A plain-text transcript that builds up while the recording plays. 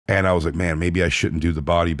And I was like, man, maybe I shouldn't do the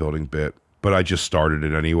bodybuilding bit, but I just started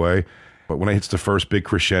it anyway. But when it hits the first big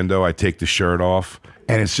crescendo, I take the shirt off,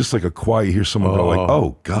 and it's just like a quiet. You hear someone go like,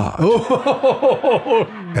 "Oh God!"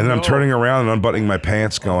 And then I'm turning around and unbuttoning my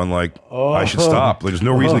pants, going like, "I should stop. There's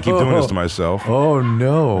no reason to keep doing this to myself." Oh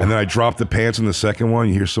no! And then I drop the pants in the second one.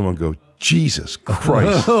 You hear someone go, "Jesus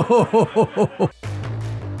Christ!"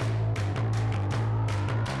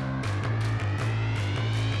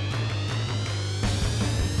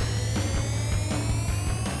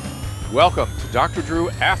 Welcome to Dr. Drew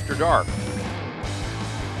After Dark.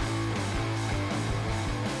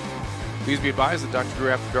 Please be advised that Dr. Drew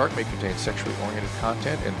After Dark may contain sexually oriented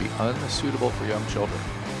content and be unsuitable for young children.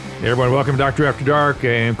 Hey everyone, welcome to Dr. After Dark.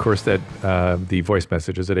 And of course, that the voice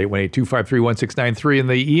message is at 818-253-1693 and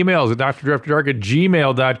the email is at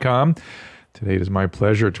drdrafterdark@gmail.com. Today it is my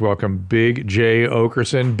pleasure to welcome Big J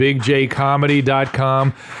Oakerson,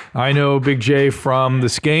 bigjcomedy.com. I know Big J from the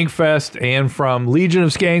Skank Fest and from Legion of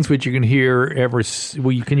Skanks, which you can hear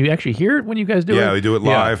can you actually hear it when you guys do it? Yeah, they do it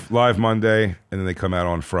live Monday, and then they come out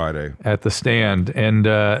on Friday. At the Stand. And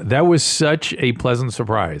that was such a pleasant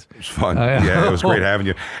surprise. It was fun. Yeah, it was great having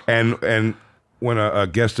you. And when a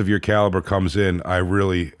guest of your caliber comes in, I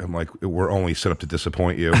really am like, we're only set up to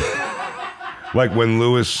disappoint you. Like when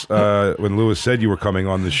Lewis said you were coming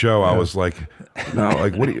on the show, I was like, no,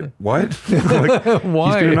 like what? Like,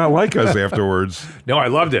 why? He's gonna not like us afterwards. No, I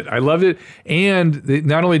loved it. And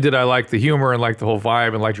not only did I like the humor and like the whole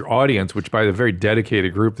vibe and like your audience, which by the very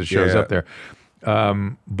dedicated group that shows up there,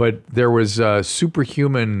 but there was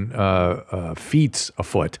superhuman feats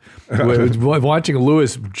afoot. Watching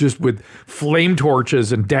Lewis just with flame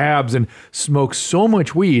torches and dabs and smoke so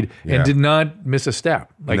much weed and did not miss a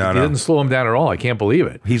step. Like it didn't slow him down at all. I can't believe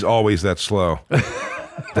it. He's always that slow.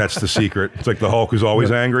 That's the secret. It's like the Hulk who's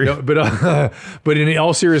always angry. No, but in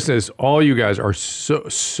all seriousness, all you guys are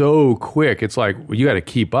so quick. It's like you got to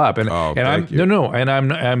keep up. And I'm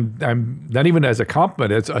not even as a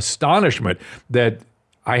compliment. It's astonishment that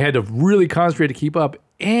I had to really concentrate to keep up.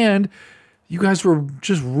 And you guys were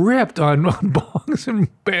just ripped on bongs and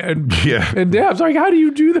dabs. Like, how do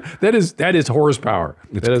you do that? That is horsepower.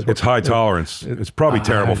 It's high tolerance. It's probably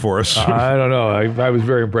terrible for us. I don't know. I was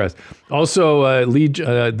very impressed. Also,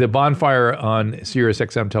 the bonfire on Sirius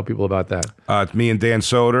XM. Tell people about that. It's me and Dan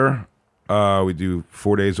Soder. We do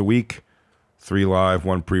 4 days a week, 3 live,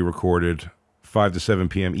 1 pre-recorded, 5 to 7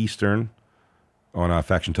 p.m. Eastern on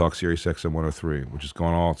Faction Talk Sirius XM 103, which is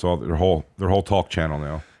going all. It's all their whole talk channel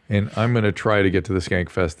now. And I'm going to try to get to the Skank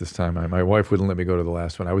Fest this time. My wife wouldn't let me go to the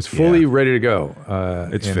last one. I was fully ready to go.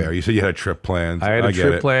 It's fair. You said you had a trip planned. I had a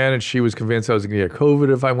trip planned, and she was convinced I was going to get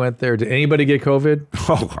COVID if I went there. Did anybody get COVID?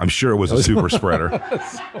 Oh, I'm sure it was a super spreader.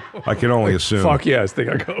 I can only assume. Fuck yes, they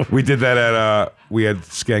got COVID. We did that at, we had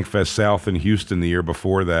Skank Fest South in Houston the year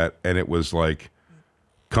before that, and it was like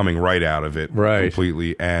coming right out of it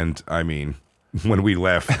completely. And I mean, when we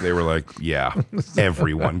left, they were like, yeah,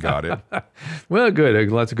 everyone got it. Well, good.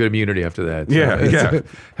 Lots of good immunity after that. So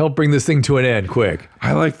help bring this thing to an end quick.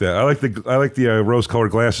 I like that. I like the rose-colored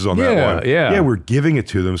glasses on that one. Yeah, we're giving it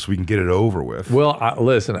to them so we can get it over with. Well,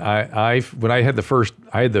 listen, when I had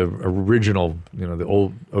the original, the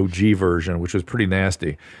old OG version, which was pretty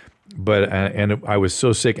nasty. But and I was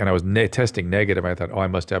so sick, and I was testing negative. I thought, I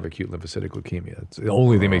must have acute lymphocytic leukemia. It's the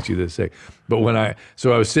only thing that makes you this sick. But I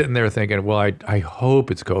was sitting there thinking, well, I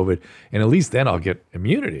hope it's COVID, and at least then I'll get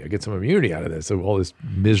immunity. I get some immunity out of this, so all this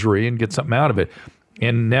misery, and get something out of it.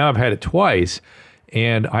 And now I've had it twice,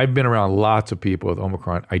 and I've been around lots of people with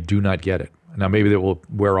Omicron. I do not get it. Now maybe that will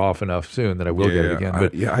wear off enough soon that I will get it again.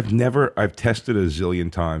 But I've tested a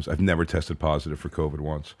zillion times. I've never tested positive for COVID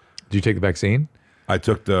once. Did you take the vaccine? I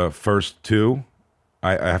took the first 2.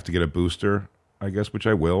 I have to get a booster, I guess, which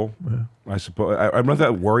I will. Yeah. I suppose. I'm not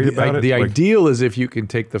that worried about it. The ideal is if you can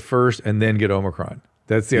take the first and then get Omicron.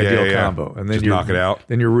 That's the ideal combo. And then just knock it out.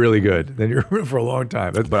 Then you're really good. Then you're for a long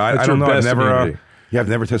time. But I don't know. I've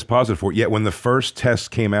never tested positive for it. Yet when the first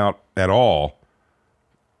test came out at all,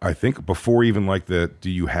 I think before even like do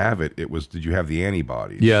you have it? It was, did you have the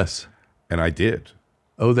antibodies? Yes. And I did.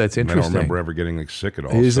 Oh, that's interesting. I don't remember ever getting sick at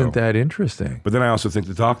all. Isn't that interesting? But then I also think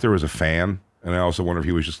the doctor was a fan, and I also wonder if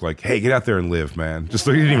he was just like, hey, get out there and live, man. He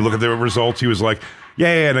didn't even look at the results. He was like,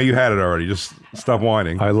 no, you had it already. Just stop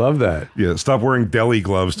whining. I love that. Yeah, stop wearing deli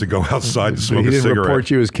gloves to go outside to smoke a cigarette. He didn't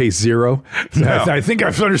report you as case 0? No. I think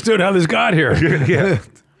I've understood how this got here. Yeah.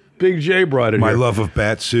 Big J brought it My here. love of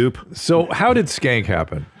bat soup. So how did Skank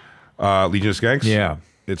happen? Legion of Skanks? Yeah.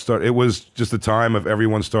 It was just the time of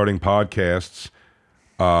everyone starting podcasts.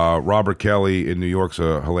 Robert Kelly in New York's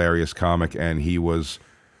a hilarious comic, and he was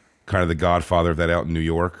kind of the godfather of that out in New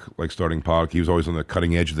York, like starting podcast. He was always on the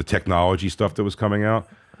cutting edge of the technology stuff that was coming out.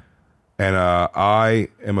 And I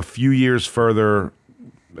am a few years further,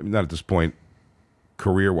 not at this point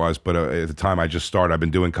career-wise, but at the time I just started, I've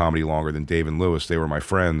been doing comedy longer than Dave and Lewis. They were my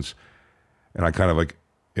friends. And I kind of like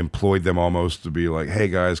employed them almost to be like, hey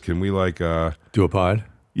guys, can we like... do a pod?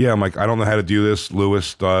 Yeah, I'm like, I don't know how to do this.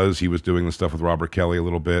 Lewis does. He was doing the stuff with Robert Kelly a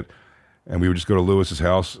little bit. And we would just go to Lewis's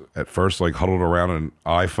house at first, like huddled around an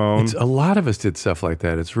iPhone. A lot of us did stuff like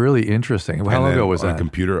that. It's really interesting. How long ago was that? On a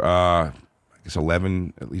computer, I guess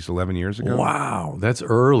at least 11 years ago. Wow, that's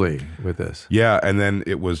early with this. Yeah, and then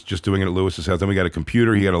it was just doing it at Lewis's house. Then we got a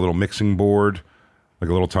computer. He had a little mixing board, like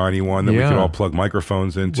a little tiny one that we could all plug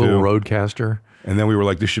microphones into. Little Roadcaster. And then we were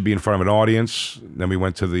like, this should be in front of an audience. Then we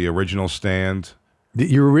went to the original stand.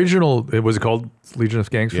 Your original, was it called Legion of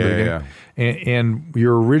Skanks? Yeah. And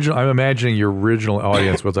your original, I'm imagining your original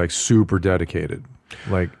audience was like super dedicated.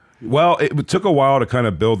 Like, well, it took a while to kind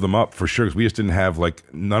of build them up for sure, because we just didn't have like,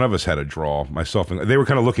 none of us had a draw. Myself and they were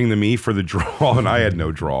kind of looking to me for the draw, and I had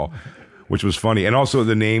no draw, which was funny. And also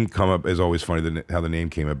the name come up is always funny. How the name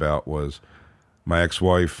came about was my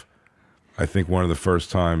ex-wife. I think one of the first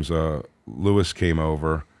times Lewis came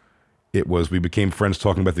over, we became friends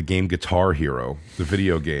talking about the game Guitar Hero, the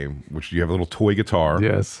video game, which you have a little toy guitar.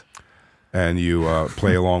 Yes. And you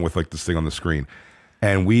play along with like this thing on the screen.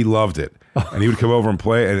 And we loved it. And he would come over and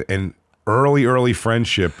play. And early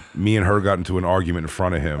friendship, me and her got into an argument in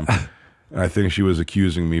front of him. And I think she was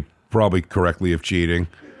accusing me, probably correctly, of cheating.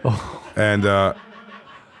 Oh. And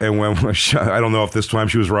when I don't know if this time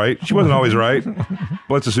she was right. She wasn't always right. But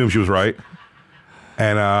let's assume she was right.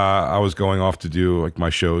 And I was going off to do like my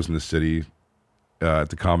shows in the city at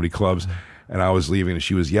the comedy clubs, and I was leaving, and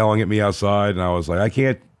she was yelling at me outside, and I was like, I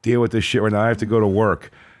can't deal with this shit right now. I have to go to work.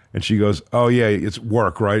 And she goes, oh yeah, it's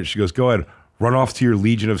work, right? She goes, go ahead, run off to your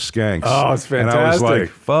Legion of Skanks. Oh, it's fantastic. And I was like,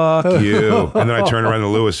 fuck you. And then I turned around to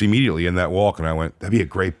Lewis immediately in that walk, and I went, that'd be a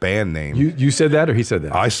great band name. You said that, or he said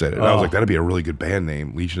that? I said it. And I was like, that'd be a really good band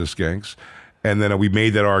name, Legion of Skanks. And then we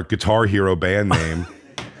made that our Guitar Hero band name.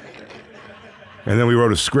 And then we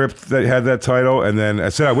wrote a script that had that title. And then I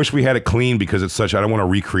said, I wish we had it clean, because it's such, I don't want to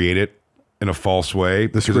recreate it in a false way.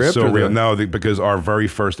 The script? It's so real. No, because our very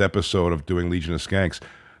first episode of doing Legion of Skanks,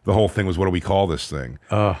 the whole thing was, what do we call this thing?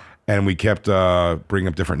 And we kept bringing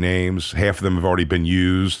up different names. Half of them have already been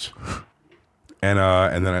used. And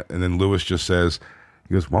then Lewis just says,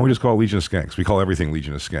 he goes, why don't we just call it Legion of Skanks? We call everything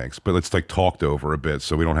Legion of Skanks, but it's like talked over a bit,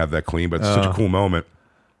 so we don't have that clean. But it's such a cool moment.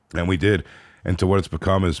 And we did. And to what it's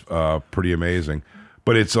become is pretty amazing.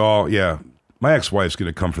 But it's all, yeah. My ex-wife's going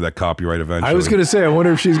to come for that copyright eventually. I was going to say, I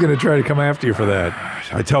wonder if she's going to try to come after you for that.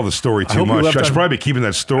 I tell the story too much. I should probably be keeping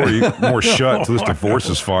that story more shut until this divorce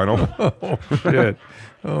is final. Oh, shit.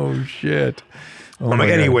 Oh, shit. Oh, I'm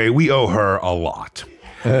like, anyway, we owe her a lot.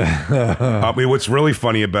 I mean, what's really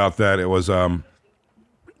funny about that, it was,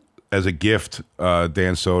 as a gift,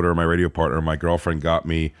 Dan Soder, my radio partner, my girlfriend, got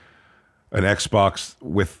me an Xbox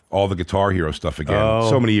with all the Guitar Hero stuff again.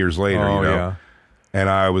 So many years later, you know. Yeah. And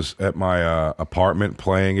I was at my apartment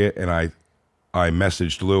playing it, and I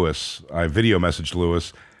messaged Lewis. I video messaged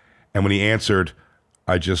Lewis, and when he answered,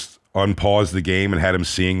 I just unpaused the game and had him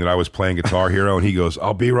seeing that I was playing Guitar Hero, and he goes,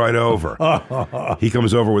 I'll be right over. He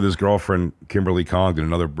comes over with his girlfriend, Kimberly Congdon,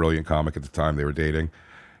 another brilliant comic at the time they were dating.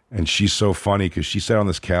 And she's so funny because she sat on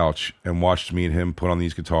this couch and watched me and him put on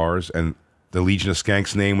these guitars, and the Legion of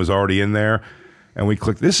Skanks name was already in there. And we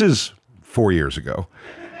clicked, this is 4 years ago.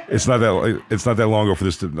 It's not that long ago for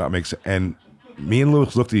this to not make sense. And me and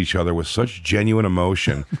Lewis looked at each other with such genuine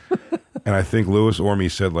emotion. And I think Lewis or me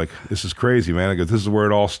said, like, this is crazy, man. I go, this is where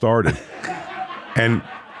it all started. And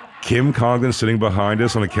Kim Congdon sitting behind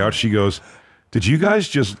us on the couch, she goes, did you guys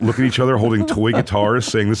just look at each other holding toy guitars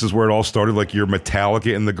saying this is where it all started, like you're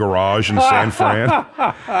Metallica in the garage in San Fran?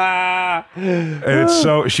 And it's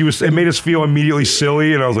so, it made us feel immediately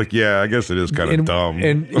silly, and I was like, yeah, I guess it is kind of dumb.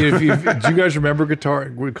 And do you guys remember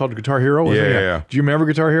we called it Guitar Hero? Yeah. Do you remember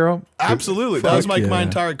Guitar Hero? Absolutely. That was like my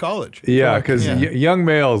entire college. Yeah, because young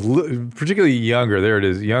males, particularly younger, there it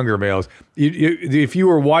is, younger males, if you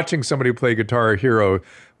were watching somebody play Guitar Hero,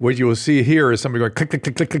 what you will see here is somebody going click, click,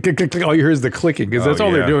 click, click, click, click, click. All you hear is the clicking, because that's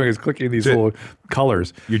all they're doing is clicking these little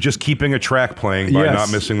colors. You're just keeping a track playing by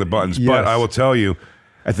not missing the buttons. Yes. But I will tell you,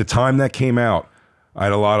 at the time that came out, I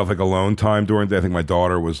had a lot of like alone time during the day. I think my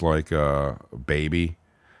daughter was like a baby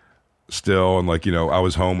still, and like, you know, I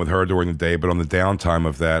was home with her during the day, but on the downtime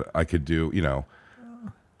of that, I could do, you know,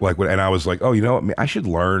 like, and I was like, oh, you know what, I should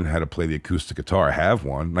learn how to play the acoustic guitar. I have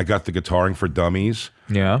one. And I got the Guitaring for Dummies.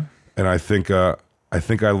 Yeah. And I think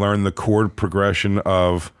I learned the chord progression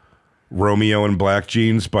of Romeo in Black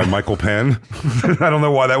Jeans by Michael Penn. I don't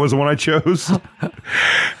know why that was the one I chose.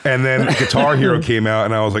 And then Guitar Hero came out,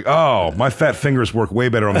 and I was like, oh, my fat fingers work way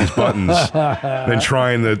better on these buttons than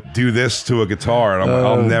trying to do this to a guitar. And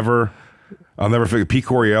I'll never figure. Pete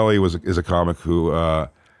Corielli is a comic who has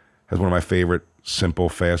one of my favorite simple,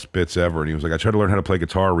 fast bits ever. And he was like, I tried to learn how to play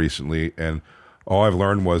guitar recently, and all I've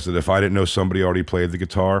learned was that if I didn't know somebody already played the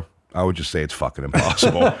guitar, I would just say it's fucking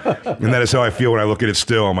impossible. And that is how I feel when I look at it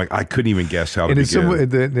still. I'm like, I couldn't even guess how to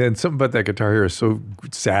begin. And something about that Guitar Hero is so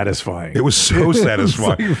satisfying. It was so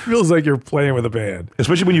satisfying. It feels like you're playing with a band.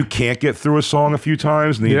 Especially when you can't get through a song a few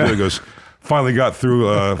times, and then he goes, finally got through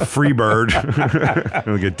Freebird.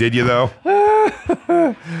 Like, did you though?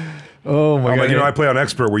 Oh my God! Like, I play on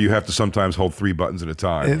Expert where you have to sometimes hold 3 buttons at a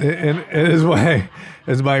time. And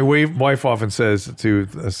as my wife often says to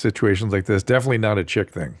situations like this, definitely not a chick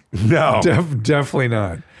thing. No, definitely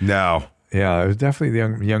not. No. Yeah, it was definitely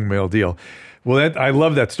the young male deal. Well, I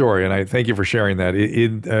love that story, and I thank you for sharing that.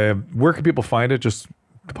 Where can people find it? Just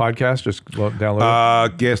the podcast, just download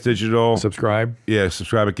it. Gas Digital. Subscribe. Yeah,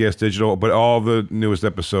 subscribe at Gas Digital. But all the newest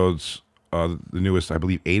episodes, the newest, I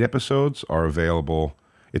believe, 8 episodes are available.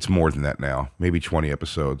 It's more than that now, maybe 20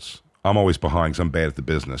 episodes. I'm always behind because I'm bad at the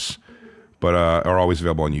business, but are always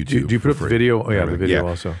available on YouTube. Do you put up the video? Oh yeah, the video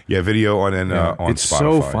also. Yeah, video on it's Spotify.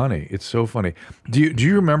 So funny. It's so funny. Do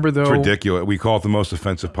you remember though? It's ridiculous. We call it the most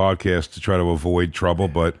offensive podcast to try to avoid trouble,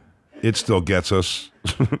 but it still gets us.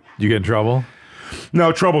 You get in trouble?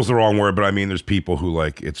 No, trouble's the wrong word, but I mean, there's people who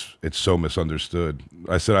like it's so misunderstood.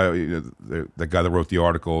 I said that guy that wrote the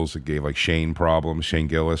articles that gave like Shane problems, Shane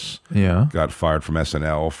Gillis, got fired from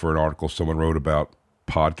SNL for an article someone wrote about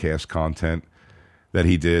podcast content that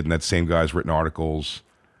he did, and that same guy's written articles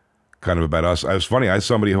kind of about us. It was funny. I had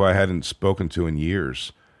somebody who I hadn't spoken to in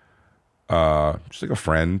years, just like a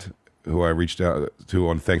friend who I reached out to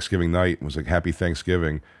on Thanksgiving night and was like, "Happy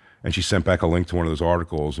Thanksgiving." And she sent back a link to one of those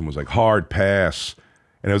articles and was like, hard pass.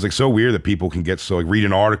 And it was like so weird that people can get so like read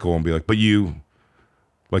an article and be like, but you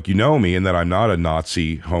know me and that I'm not a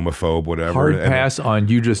Nazi, homophobe, whatever. Hard pass on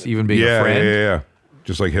you just even being a friend? Yeah.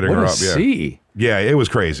 Just like hitting her up. Yeah, it was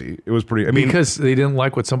crazy. It was pretty, because they didn't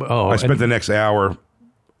like what somebody, I spent the next hour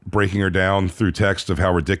breaking her down through text of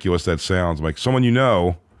how ridiculous that sounds. I'm like, someone you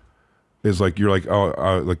know is like, you're like,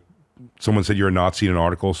 like, someone said you're a Nazi in an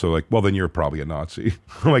article, so like, well, then you're probably a Nazi.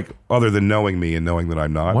 Like, other than knowing me and knowing that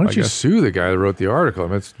I'm not. Why don't you sue the guy that wrote the article? I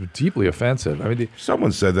mean, it's deeply offensive. I mean,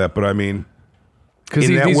 someone said that, but I mean,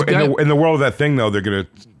 in the world of that thing, though, they're going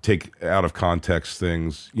to take out of context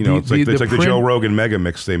things. You know, it's like the Joe Rogan mega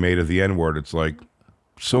mix they made of the N-word. It's like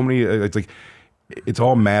so many. It's like it's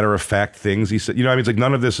all matter of fact things he said. You know, what I mean, it's like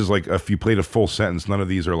none of this is like if you played a full sentence, none of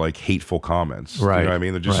these are like hateful comments. Right. You know what I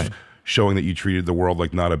mean? They're just showing that you treated the world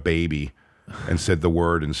like not a baby and said the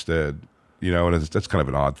word instead, you know, and that's kind of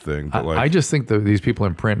an odd thing. But like, I just think that these people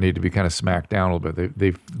in print need to be kind of smacked down a little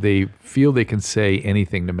bit. They feel they can say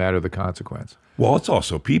anything no matter the consequence. Well, it's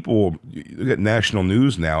also people you get national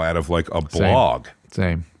news now out of like a blog.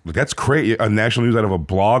 Same. Like that's crazy. A national news out of a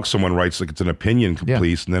blog someone writes like it's an opinion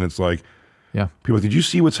piece, and then it's like, people like, did you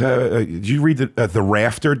see did you read that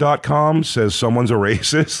therafter.com says someone's a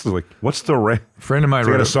racist? Like, what's the friend of mine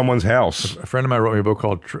wrote someone's house? A friend of mine wrote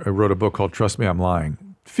a book called Trust Me, I'm Lying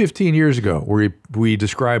 15 years ago, where we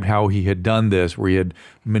described how he had done this, where he had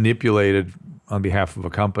manipulated on behalf of a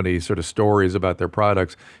company sort of stories about their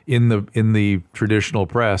products in the traditional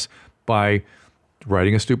press by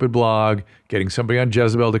writing a stupid blog, getting somebody on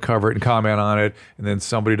Jezebel to cover it and comment on it, and then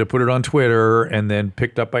somebody to put it on Twitter, and then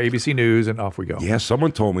picked up by ABC News, and off we go. Yeah,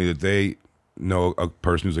 someone told me that they know a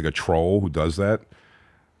person who's like a troll who does that,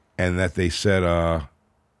 and that they said,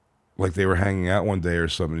 like they were hanging out one day or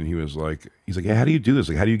something, and he's like, yeah, how do you do this?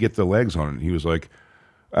 Like, how do you get the legs on it? And he was like,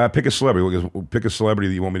 pick a celebrity. Pick a celebrity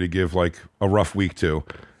that you want me to give like a rough week to.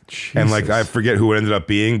 Jesus. And like I forget who it ended up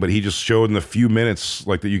being, but he just showed in the few minutes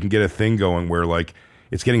like that you can get a thing going where like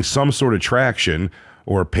it's getting some sort of traction,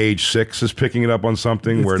 or Page 6 is picking it up on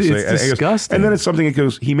something where it's disgusting. And then it's something that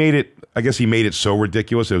goes. I guess he made it so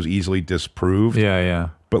ridiculous it was easily disproved. Yeah.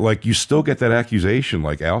 But like you still get that accusation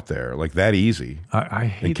like out there like that easy. I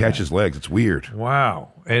hate and catch his legs. It's weird. Wow.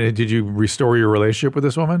 And did you restore your relationship with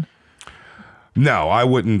this woman? No, I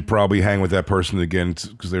wouldn't probably hang with that person again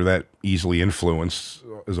because they're that easily influenced.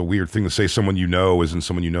 Is a weird thing to say. Someone you know isn't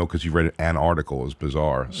someone you know because you read an article is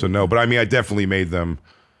bizarre. So no, but I mean, I definitely made them.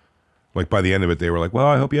 Like by the end of it, they were like, "Well,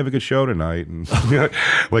 I hope you have a good show tonight," and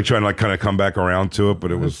like trying to like kind of come back around to it.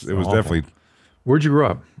 But it was definitely. Where'd you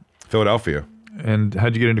grow up? Philadelphia. And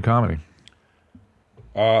how'd you get into comedy?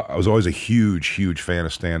 I was always a huge fan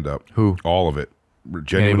of stand up. Who? All of it.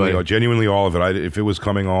 Genuinely all of it. If it was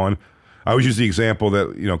coming on, I always use the example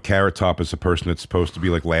that, Carrot Top is the person that's supposed to be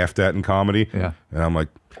like laughed at in comedy. Yeah. And I'm like,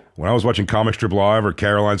 when I was watching Comic Strip Live or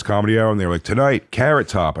Caroline's Comedy Hour, and they were like, tonight, Carrot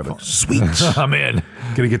Top. I'm like, sweet. I'm in.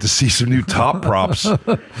 Gonna get to see some new top props.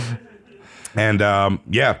 And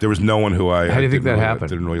there was no one who I. How do you think that happened?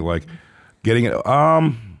 Didn't really like getting it.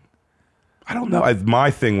 I don't know.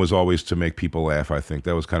 My thing was always to make people laugh. I think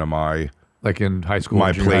that was kind of my. Like in high school,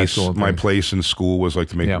 my junior high place, school my place in school was like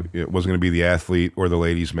to make. Yeah. It wasn't going to be the athlete or the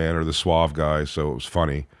ladies' man or the suave guy, so it was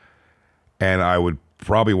funny. And I would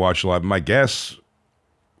probably watch a lot. My guess,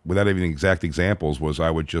 without even exact examples, was I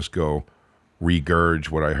would just go regurge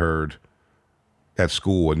what I heard at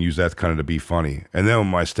school and use that kind of to be funny. And then when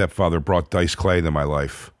my stepfather brought Dice Clay into my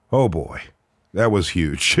life, oh boy, that was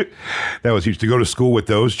huge. That was huge. To go to school with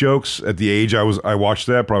those jokes at the age I watched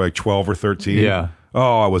that, probably like 12 or 13. Yeah.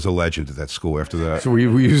 Oh, I was a legend at that school after that. So were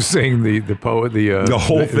you saying the poet, the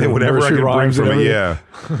whole thing, whatever I could bring from it, yeah.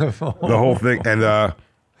 The whole thing. And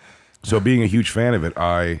so being a huge fan of it,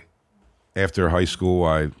 after high school,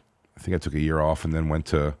 I think I took a year off and then went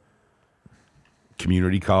to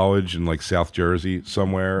community college in like South Jersey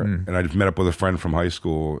somewhere. And I just met up with a friend from high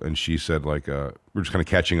school, and she said like, we were just kind of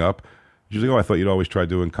catching up. She was like, oh, I thought you'd always try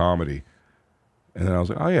doing comedy. And then I was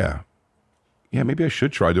like, oh yeah. Yeah, maybe I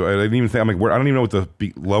should try to. I didn't even think. I'm like, I don't even know what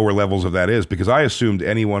the lower levels of that is, because I assumed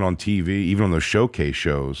anyone on TV, even on those showcase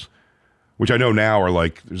shows, which I know now are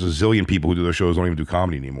like, there's a zillion people who do those shows don't even do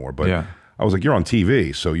comedy anymore. But yeah. I was like, you're on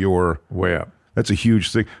TV, so you're way up. That's a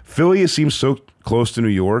huge thing. Philly, it seems so close to New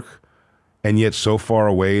York, and yet so far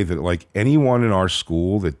away that like anyone in our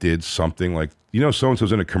school that did something like,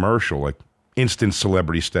 so-and-so's in a commercial, like instant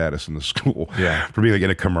celebrity status in the school. Yeah. For being like in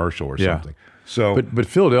a commercial or something. So, but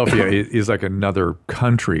Philadelphia is like another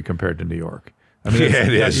country compared to New York. I mean,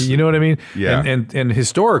 it is. You know what I mean? Yeah. And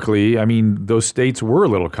historically, I mean, those states were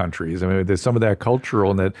little countries. I mean, there's some of that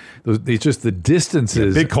cultural and that it's just the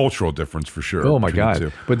distances. Big cultural difference for sure. Oh my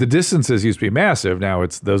God! But the distances used to be massive. Now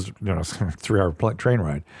it's those 3-hour train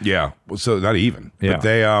ride. Yeah. Well, so not even. Yeah. But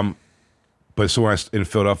they but so when I was in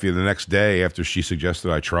Philadelphia the next day after she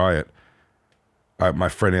suggested I try it, my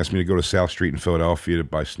friend asked me to go to South Street in Philadelphia to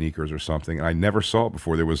buy sneakers or something, and I never saw it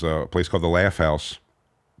before. There was a place called the Laugh House.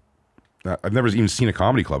 I've never even seen a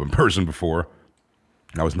comedy club in person before.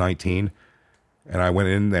 I was 19, and I went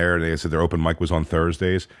in there, and they said their open mic was on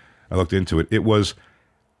Thursdays. I looked into it. I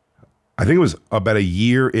think it was about a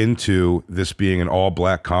year into this being an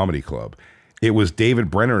all-black comedy club. It was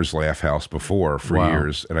David Brenner's Laugh House before for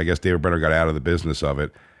years, and I guess David Brenner got out of the business of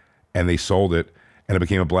it, and they sold it, and it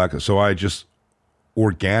became a black. So I just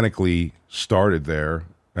organically started there,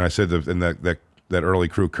 and I said that early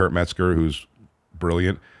crew, Kurt Metzger, who's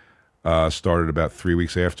brilliant, started about 3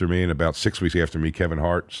 weeks after me, and about 6 weeks after me, Kevin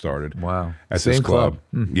Hart started. Wow. At Same this club.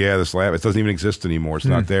 club. Yeah, this lab. It doesn't even exist anymore. It's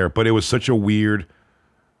not there. But it was such a weird,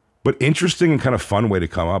 but interesting and kind of fun way to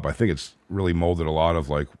come up. I think it's really molded a lot of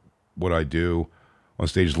like what I do on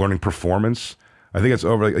stage, learning performance. I think it's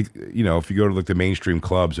over. Like if you go to like the mainstream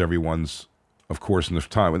clubs, everyone's, of course, in the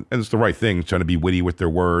time, and it's the right thing, trying to be witty with their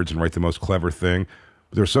words and write the most clever thing.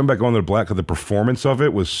 But there was something about going to the black, the performance of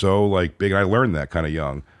it was so like big, and I learned that kind of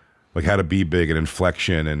young, like how to be big and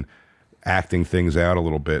inflection and acting things out a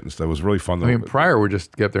little bit and stuff. It was really fun. I mean, prior we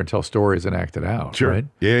just get up there and tell stories and act it out, sure. Right?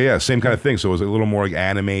 Yeah, same kind of thing. So it was a little more like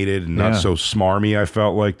animated and not so smarmy, I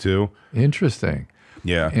felt like, too. Interesting.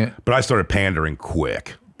 Yeah. But I started pandering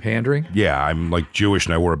quick. Pandering? Yeah, I'm like Jewish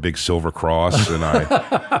and I wore a big silver cross and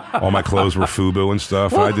all my clothes were FUBU and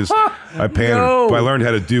stuff. And I pandered. No. But I learned how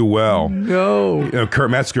to do well. No. Kurt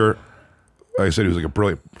Metzger, like I said, he was like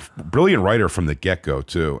a brilliant writer from the get-go,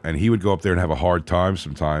 too. And he would go up there and have a hard time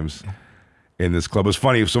sometimes in this club. It was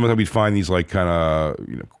funny. Sometimes we'd find these like kind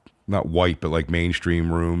of, not white, but like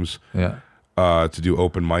mainstream rooms to do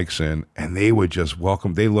open mics in. And they would just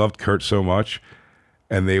welcome. They loved Kurt so much.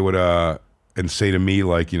 And they would and say to me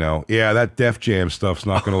like, yeah, that Def Jam stuff's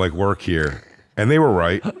not going to like work here. And they were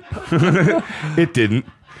right. It didn't.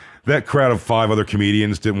 That crowd of 5 other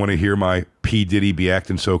comedians didn't want to hear my P. Diddy be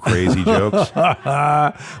acting so crazy jokes.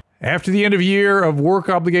 After the end of year of work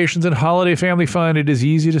obligations and holiday family fun, it is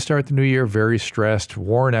easy to start the new year very stressed,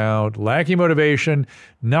 worn out, lacking motivation,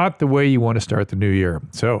 not the way you want to start the new year.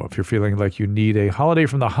 So if you're feeling like you need a holiday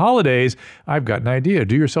from the holidays, I've got an idea.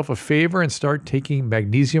 Do yourself a favor and start taking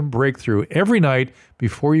Magnesium Breakthrough every night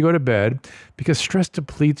before you go to bed, because stress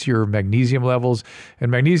depletes your magnesium levels,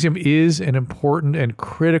 and magnesium is an important and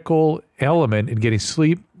critical element in getting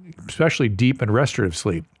sleep, especially deep and restorative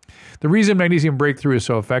sleep. The reason Magnesium Breakthrough is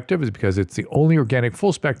so effective is because it's the only organic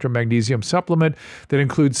full-spectrum magnesium supplement that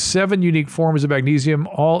includes 7 unique forms of magnesium,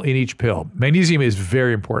 all in each pill. Magnesium is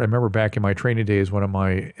very important. I remember back in my training days, one of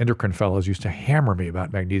my endocrine fellows used to hammer me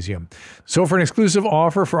about magnesium. So for an exclusive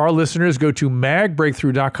offer for our listeners, go to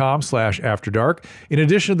magbreakthrough.com/afterdark. In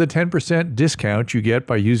addition to the 10% discount you get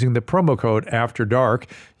by using the promo code AFTERDARK,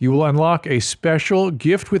 you will unlock a special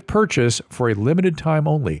gift with purchase for a limited time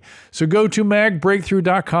only. So go to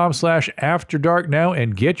magbreakthrough.com/afterdark now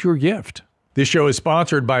and get your gift. This show is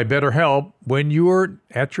sponsored by BetterHelp. When you're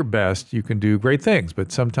at your best, you can do great things,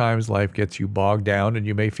 but sometimes life gets you bogged down and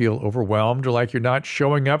you may feel overwhelmed or like you're not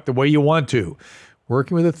showing up the way you want to.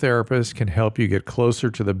 Working with a therapist can help you get closer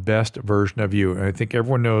to the best version of you. And I think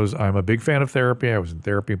everyone knows I'm a big fan of therapy. I was in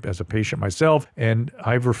therapy as a patient myself, and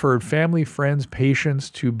I've referred family, friends, patients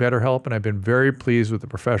to BetterHelp, and I've been very pleased with the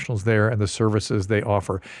professionals there and the services they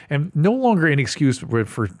offer. And no longer an excuse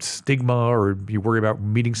for stigma or you worry about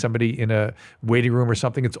meeting somebody in a waiting room or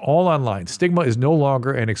something. It's all online. Stigma is no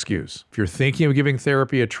longer an excuse. If you're thinking of giving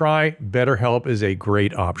therapy a try, BetterHelp is a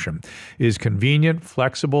great option. It is convenient,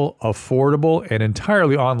 flexible, affordable, and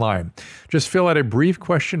entirely online. Just fill out a brief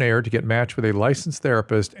questionnaire to get matched with a licensed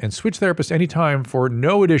therapist and switch therapists anytime for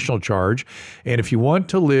no additional charge. And if you want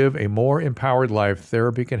to live a more empowered life,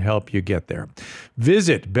 therapy can help you get there.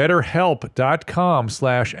 Visit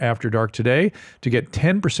betterhelp.com/afterdark today to get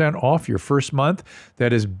 10% off your first month.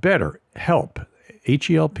 That is BetterHelp,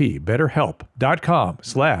 H-E-L-P,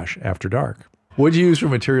 betterhelp.com/afterdark. What did you use for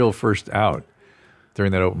material first out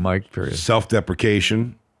during that open mic period?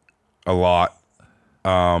 Self-deprecation, a lot.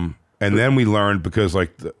 And then we learned, because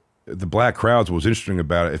like the black crowds, what was interesting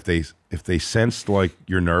about it, if they sensed like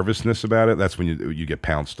your nervousness about it, that's when you get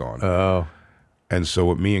pounced on. Oh. And so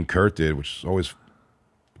what me and Kurt did, which is always,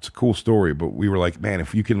 it's a cool story, but we were like, man,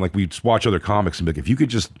 if you can, like, we'd watch other comics and be like, if you could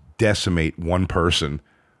just decimate one person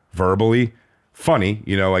verbally, funny,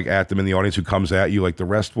 you know, like at them in the audience who comes at you, like the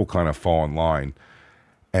rest will kind of fall in line.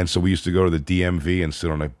 And so we used to go to the DMV and sit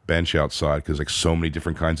on a bench outside because like so many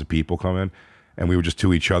different kinds of people come in. And we would just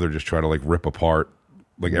to each other just try to like rip apart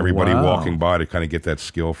like everybody walking by to kind of get that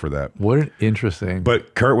skill for that. What an interesting.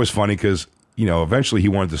 But Kurt was funny because, you know, eventually he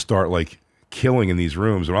wanted to start like killing in these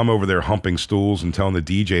rooms. And I'm over there humping stools and telling the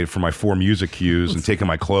DJ for my 4 music cues and taking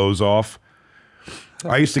my clothes off.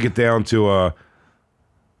 I used to get down to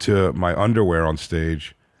my underwear on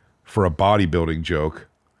stage for a bodybuilding joke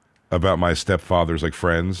about my stepfather's like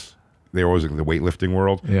friends. They were always like in the weightlifting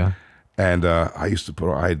world. Yeah. And I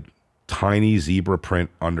had tiny zebra print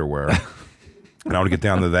underwear. And I would get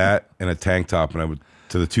down to that and a tank top, and I would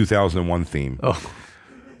to the 2001 theme. Oh.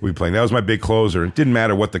 We'd be playing. That was my big closer. It didn't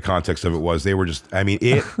matter what the context of it was. They were just, I mean,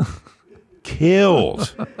 it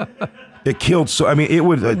killed. It killed. So, I mean, it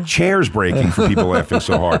would, chairs breaking for people laughing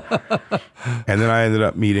so hard. And then I ended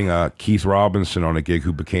up meeting Keith Robinson on a gig,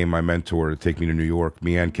 who became my mentor to take me to New York,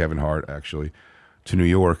 me and Kevin Hart, actually, to New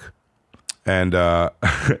York. And and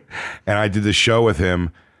I did this show with him.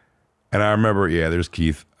 And I remember, yeah, there's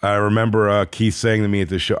Keith. I remember Keith saying to me at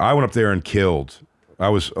this show, I went up there and killed. I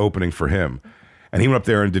was opening for him. And he went up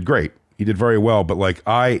there and did great. He did very well. But like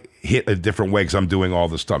I hit a different way because I'm doing all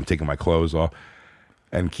this stuff. I'm taking my clothes off.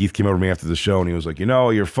 And Keith came over to me after the show and he was like, you know,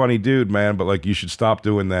 you're a funny dude, man, but like you should stop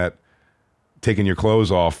doing that, taking your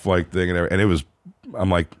clothes off like thing. And it was, I'm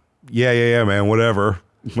like, yeah, man, whatever.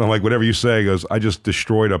 I'm like, whatever you say. He goes, I just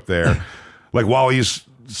destroyed up there. Like while he's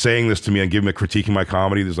saying this to me and giving me critiquing my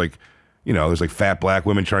comedy, there's like, you know, there's like fat black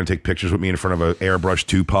women trying to take pictures with me in front of an airbrush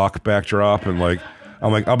Tupac backdrop. And like,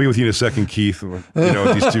 I'm like, I'll be with you in a second, Keith. You know,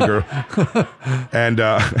 with these 2 girls. And,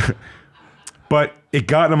 but it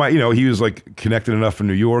got into my, you know, he was like connected enough in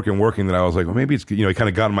New York and working that I was like, well, maybe it's, you know, it kind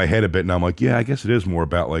of got in my head a bit. And I'm like, yeah, I guess it is more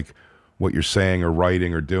about like what you're saying or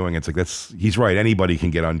writing or doing. It's like, he's right. Anybody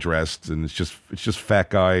can get undressed. And it's just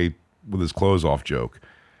fat guy with his clothes off joke.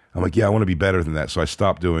 I'm like, yeah, I want to be better than that. So I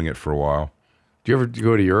stopped doing it for a while. Do you ever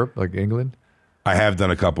go to Europe, like England? I have done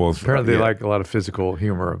a couple of. Apparently, they like a lot of physical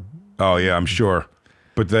humor. Oh yeah, I'm sure.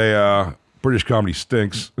 But they British comedy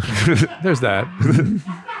stinks. There's that.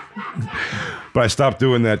 But I stopped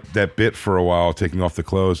doing that bit for a while, taking off the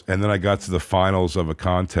clothes, and then I got to the finals of a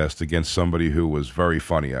contest against somebody who was very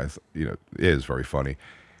funny. Is very funny,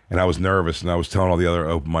 and I was nervous, and I was telling all the other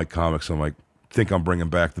open mic comics, I'm like, think I'm bringing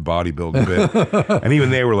back the bodybuilding bit, and even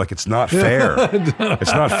they were like, it's not fair.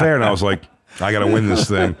 It's not fair, and I was like, I got to win this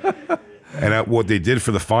thing. And what they did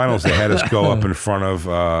for the finals, they had us go up in front of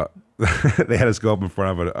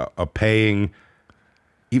a paying,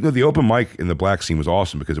 even though the open mic in the black scene was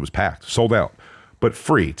awesome because it was packed, sold out, but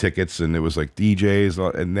free tickets, and it was like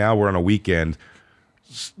DJs. And now we're on a weekend.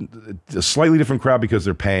 a slightly different crowd because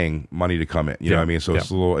they're paying money to come in. You know what I mean? So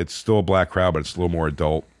it's still a black crowd, but it's a little more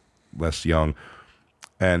adult, less young.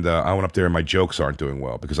 And I went up there and my jokes aren't doing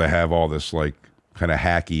well because I have all this like kind of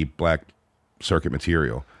hacky black circuit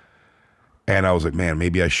material. And I was like, man,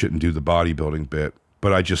 maybe I shouldn't do the bodybuilding bit,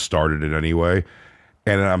 but I just started it anyway.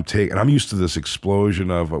 And I'm used to this explosion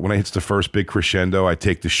of when it hits the first big crescendo, I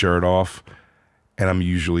take the shirt off, and I'm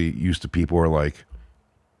usually used to people who are like,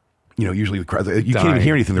 you know, usually the crowd, you can't even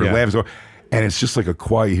hear anything. They're laughing. So, and it's just like a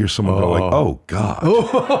quiet, you hear someone go like, oh God.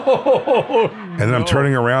 And then I'm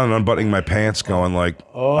turning around and unbuttoning my pants going like,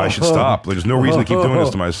 I should stop. There's no reason to keep doing this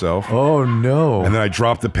to myself. Oh no. And then I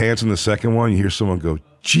drop the pants in the second one. You hear someone go,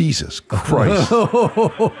 Jesus Christ.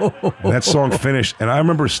 And that song finished. And I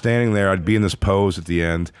remember standing there, I'd be in this pose at the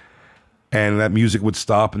end, and that music would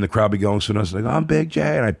stop and the crowd would be going, so I was like, I'm Big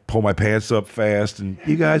J. And I pull my pants up fast and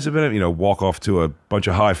you guys have been, you know, walk off to a bunch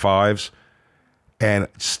of high fives and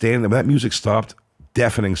standing there. When that music stopped,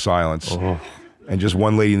 deafening silence. And just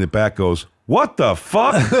one lady in the back goes, what the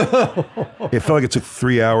fuck? It felt like it took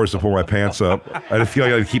 3 hours to pull my pants up. I feel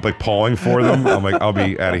like I had to keep like pawing for them. I'm like, I'll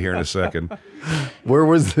be out of here in a second. Where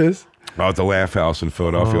was this? At the Laugh House in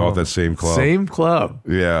Philadelphia, all at that same club. Same club.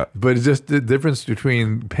 Yeah. But it's just the difference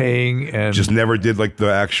between paying and... Just never did like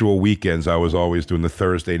the actual weekends. I was always doing the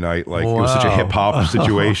Thursday night. Like it was such a hip hop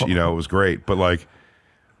situation. You know, it was great. But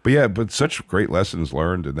yeah, but such great lessons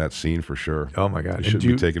learned in that scene for sure. Oh my God. It shouldn't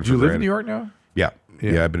be taken for Do you live granted. in New York now? Yeah.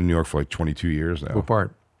 I've been in New York for like 22 years now. What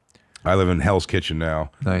part? I live in Hell's Kitchen now.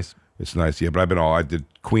 Nice. It's nice. Yeah, but I did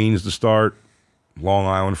Queens to start, Long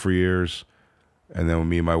Island for years. And then when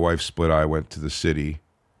me and my wife split, I went to the city.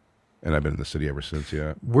 And I've been in the city ever since,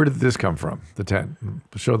 yeah. Where did this come from, the tent?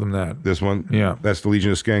 Show them that. This one? Yeah. That's the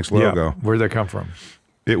Legion of Skanks logo. Yeah. Where did that come from?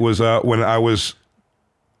 It was when I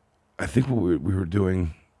think what we were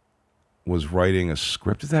doing was writing a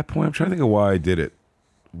script at that point. I'm trying to think of why I did it.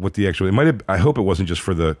 What the actual, I hope it wasn't just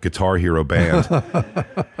for the Guitar Hero band,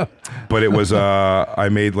 but it was, I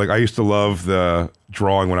used to love the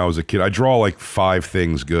drawing when I was a kid. I draw like 5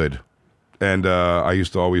 things good. And I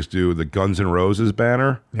used to always do the Guns N' Roses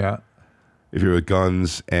banner. Yeah. If you're with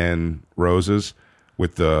Guns and Roses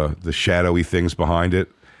with the shadowy things behind it.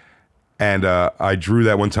 And I drew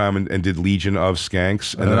that one time and did Legion of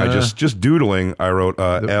Skanks. And then I just doodling, I wrote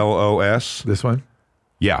LOS. This one?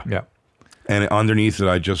 Yeah. Yeah. And underneath it,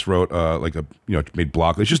 I just wrote made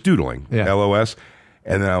block. It's just doodling, LOS.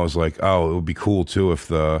 And then I was like, oh, it would be cool too if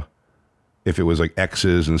it was like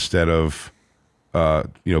X's instead of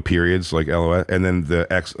periods, like LOS. And then the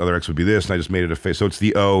other X would be this, and I just made it a face. So it's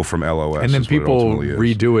the O from LOS. And then people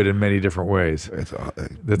redo it in many different ways. It's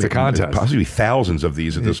a contest. Possibly thousands of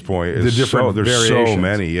these at this point. There's so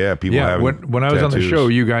many. Yeah, people have. When I was on the show,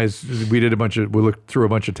 you guys, we looked through a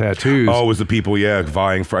bunch of tattoos. Oh, it was the people,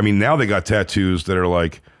 vying for. I mean, now they got tattoos that are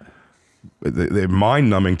like, they're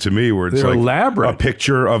mind-numbing to me, where it's they're like elaborate. A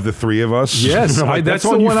picture of the 3 of us. Yes, like, that's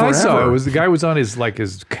the one I saw. It was the guy was on his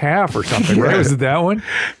calf or something. Right? Was it that one?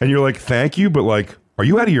 And you're like, thank you, but like, are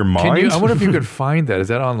you out of your mind? I wonder if you could find that. Is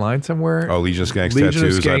that online somewhere? Oh, Legion of Skanks Legion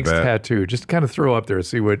tattoos. Of Skanks tattoo. Just kind of throw up there and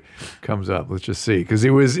see what comes up. Let's just see, because it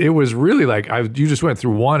was really like you just went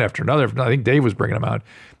through one after another. I think Dave was bringing them out.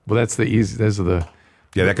 Well, that's the easy. Those are the.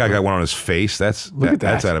 Yeah, that guy got one on his face. That's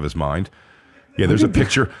out of his mind. Yeah, there's Look a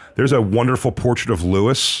picture. There's a wonderful portrait of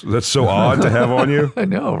Lewis. That's so odd to have on you. I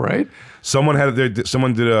know, right? Someone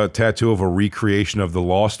did a tattoo of a recreation of the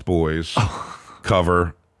Lost Boys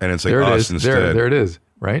cover, and it's like us instead. There it is.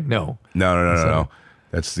 Right? No. No.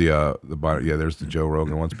 That's the bottom. Yeah, there's the Joe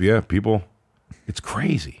Rogan ones. But yeah, people, it's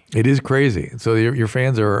crazy. It is crazy. So your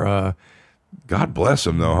fans are. God bless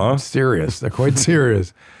them, though, huh? Serious. They're quite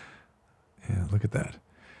serious. Yeah, look at that.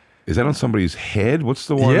 Is that on somebody's head? What's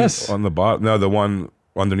the one on the bottom? No, the one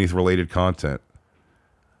underneath related content.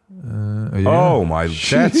 Yeah. Oh my!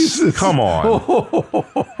 That's come on!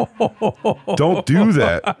 Don't do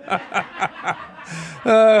that.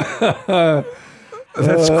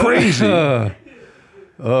 That's crazy.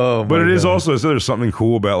 Oh, but it is also, so there's something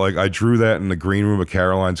cool about, like, I drew that in the green room of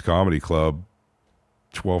Caroline's Comedy Club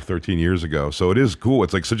 12, 13 years ago. So it is cool.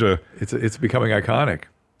 It's like such a... It's becoming iconic.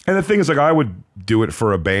 And the thing is, like, I would do it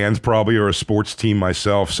for a band probably, or a sports team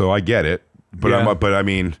myself, so I get it. But I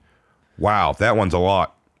mean, wow, that one's a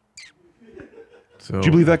lot. So, do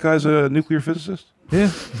you believe that guy's a nuclear physicist?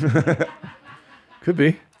 Yeah. Could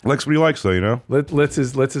be. Likes what he likes, though, you know? Lets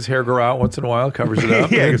his hair grow out once in a while, covers it up.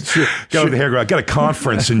 Yeah, got the hair grow out. Got a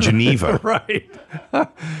conference in Geneva. Right.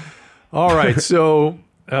 All right, so...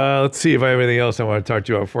 let's see if I have anything else I want to talk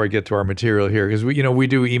to you about before I get to our material here, because we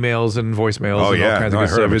do emails and voicemails. Oh, and all kinds of good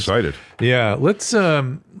stuff. I'm excited. Yeah, let's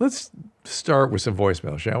start with some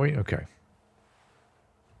voicemail, shall we? Okay.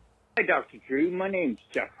 Hi, Dr. Drew. My name's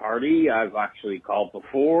Jeff Hardy. I've actually called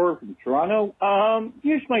before from Toronto.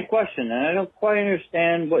 Here's my question, and I don't quite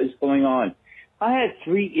understand what is going on. I had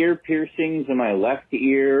 3 ear piercings in my left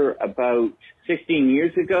ear about 16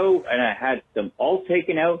 years ago, and I had them all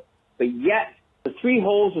taken out, but yet the 3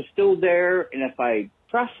 holes are still there, and if I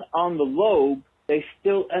press on the lobe, they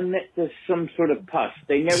still emit some sort of pus.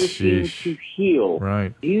 They never seem to heal.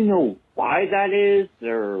 Right. Do you know why that is,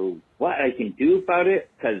 or what I can do about it?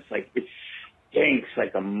 Because, like, it stinks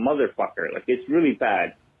like a motherfucker. Like, it's really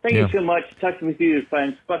bad. Thank you so much. Touch with you,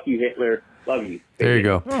 friends. Fuck you, Hitler. Love you. There you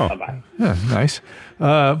go. Oh. Bye-bye. Yeah, nice.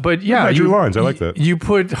 But yeah, your lines. I like that. You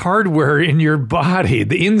put hardware in your body,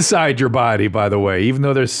 the inside your body, by the way, even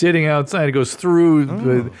though they're sitting outside, it goes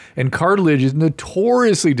through. And cartilage is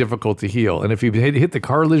notoriously difficult to heal. And if you hit the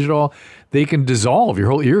cartilage at all, they can dissolve. Your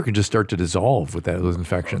whole ear can just start to dissolve with those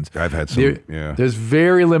infections. I've had some, There's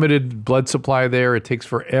very limited blood supply there. It takes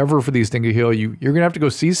forever for these things to heal. You're going to have to go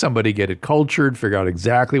see somebody, get it cultured, figure out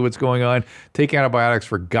exactly what's going on, take antibiotics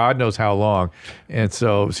for God knows how long. And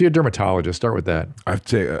so see a dermatologist. Start with that.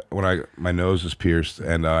 My nose is pierced,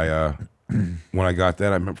 and when I got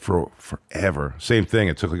that, I remember for forever. Same thing.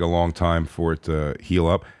 It took like a long time for it to heal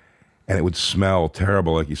up. And it would smell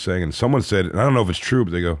terrible, like you're saying. And someone said, and I don't know if it's true,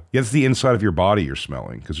 but they go, yeah, it's the inside of your body you're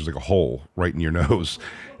smelling because there's like a hole right in your nose.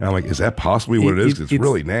 And I'm like, is that possibly what it is? It's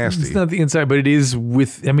really nasty. It's not the inside, but it is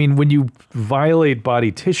when you violate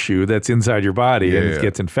body tissue that's inside your body and it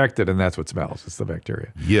gets infected, and that's what smells. It's the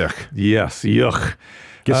bacteria. Yuck. Yes, yuck.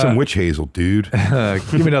 Get some witch hazel, dude.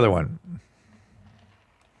 Give me another one.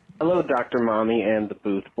 Hello, Dr. Mommy and the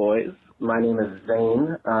Booth Boys. My name is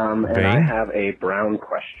Zane, and I have a Brown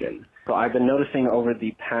question. So I've been noticing over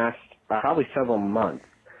the past probably several months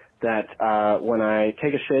that when I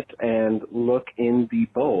take a shit and look in the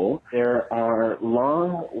bowl, there are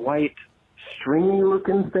long, white,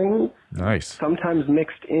 stringy-looking things. Nice. Sometimes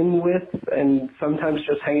mixed in with and sometimes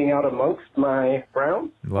just hanging out amongst my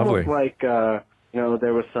browns. Lovely. Almost like,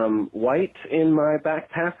 there was some white in my back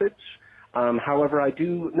passage. However, I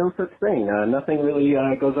do no such thing. Nothing really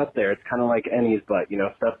goes up there. It's kind of like Annie's butt,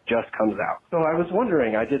 stuff just comes out. So I was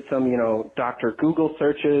wondering, I did some, Dr. Google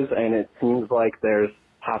searches, and it seems like there's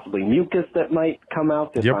possibly mucus that might come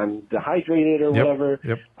out if I'm dehydrated or whatever.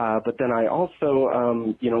 But then I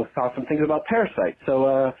also, saw some things about parasites.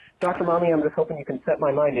 So, Dr. Mommy, I'm just hoping you can set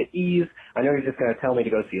my mind at ease. I know you're just going to tell me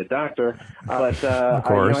to go see a doctor, but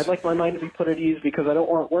I'd like my mind to be put at ease because I don't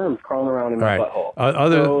want worms crawling around in my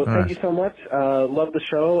butthole. Thank you so much. Love the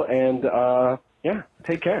show, and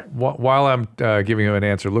take care. While I'm giving you an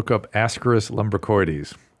answer, look up Ascaris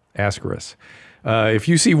lumbricoides. Ascaris. If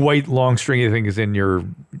you see white, long, stringy things in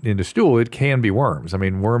the stool, it can be worms. I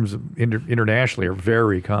mean, worms internationally are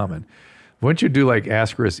very common. Once you do like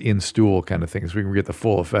Ascaris in stool kind of things, we can get the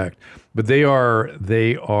full effect. But they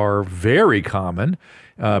are very common.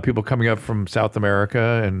 People coming up from South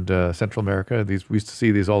America and Central America, we used to see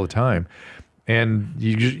these all the time. And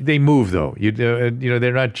they move though.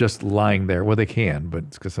 They're not just lying there. Well, they can, but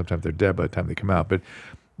it's because sometimes they're dead by the time they come out.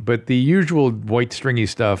 But the usual white stringy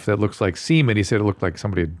stuff that looks like semen, he said it looked like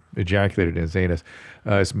somebody had ejaculated in his anus,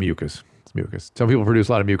 is mucus. It's mucus. Some people produce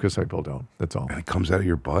a lot of mucus, some people don't. That's all. And it comes out of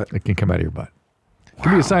your butt? It can come out of your butt. It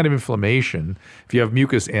can be a sign of inflammation. If you have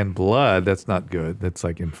mucus and blood, that's not good. That's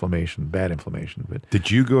like inflammation, bad inflammation. But did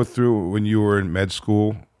you go through, when you were in med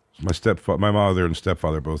school, my mother and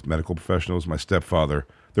stepfather are both medical professionals. My stepfather,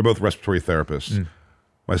 they're both respiratory therapists.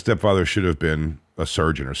 My stepfather should have been a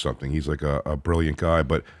surgeon or something. He's like a brilliant guy,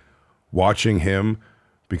 but watching him,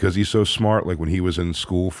 because he's so smart, like when he was in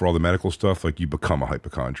school for all the medical stuff, like you become a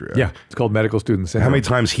hypochondriac. Yeah, it's called medical student syndrome. How many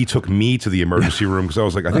times he took me to the emergency room because I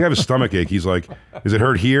was like, I think I have a stomach ache. He's like, is it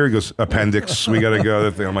hurt here? He goes, appendix, we got to go.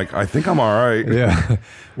 I'm like, I think I'm all right. Yeah.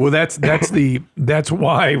 Well, that's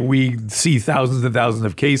why we see thousands and thousands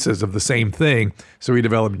of cases of the same thing. So we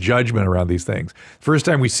develop judgment around these things. First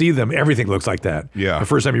time we see them, everything looks like that. Yeah. The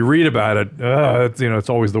first time you read about it, it's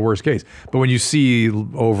always the worst case. But when you see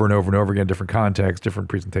over and over and over again, different contexts, different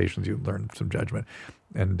presentations, you learn some judgment.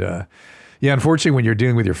 And unfortunately, when you're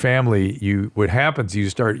dealing with your family, what happens,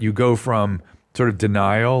 you go from sort of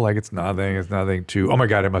denial, like it's nothing, to, oh my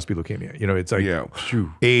God, it must be leukemia. It's like,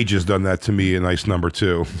 shoo. Age has done that to me, a nice number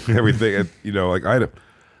too. Everything, like I had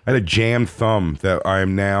a jammed thumb that I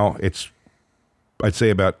am now, I'd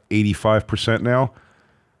say about 85% now.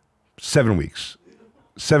 7 weeks.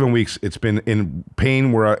 7 weeks, it's been in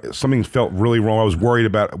pain where something felt really wrong. I was worried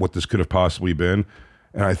about what this could have possibly been.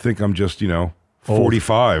 And I think I'm just,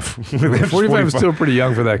 45. 45 is still pretty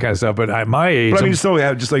young for that kind of stuff, but at my age, But I mean, still,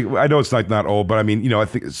 just like I know it's not old, but I mean, I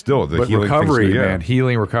think it's still the healing recovery, things, man,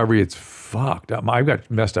 healing recovery. It's fucked. I've got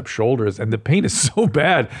messed up shoulders, and the pain is so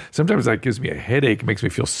bad. Sometimes that gives me a headache. It makes me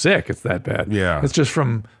feel sick. It's that bad. Yeah, it's just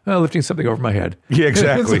from lifting something over my head. Yeah,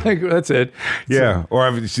 exactly. It's like, that's it. Yeah, or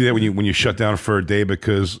I've seen that when you shut down for a day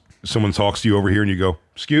because someone talks to you over here and you go,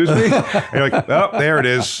 "Excuse me," and you're like, "Oh, there it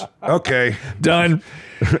is. Okay, done."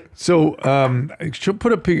 So, she'll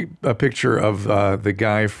put a picture of the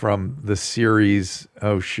guy from the series.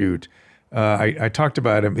 Oh shoot, I talked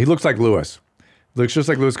about him. He looks like Lewis. Looks just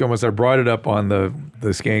like Louis Gomez. I brought it up on the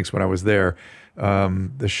Skanks when I was there.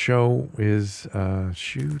 The show is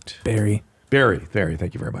Barry.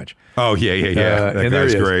 Thank you very much. Oh yeah. That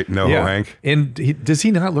guy's great. Hank. And does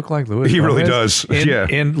he not look like Louis? He really does.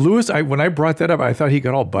 And Louis, when I brought that up, I thought he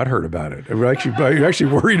got all butthurt about it. It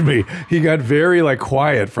actually worried me. He got very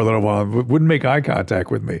quiet for a little while. Wouldn't make eye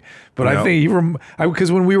contact with me. But I think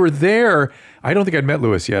because when we were there, I don't think I'd met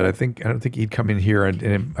Louis yet. I don't think he'd come in here. He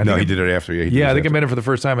did it after. I think I met him for the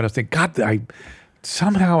first time, and I was thinking, God,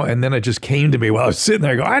 somehow, and then it just came to me while I was sitting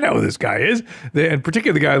there. I go, I know who this guy is, and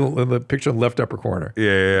particularly the guy in the picture in the left upper corner.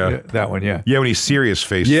 Yeah, that one. Yeah, when he's serious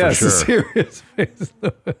face. Yes, for sure. serious face.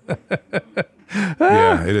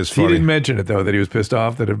 Yeah, it is funny. He didn't mention it though, that he was pissed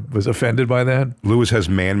off, that it was offended by that. Lewis has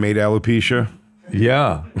man-made alopecia.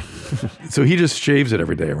 Yeah. So he just shaves it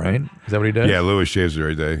every day, right? Is that what he does? Yeah, Lewis shaves it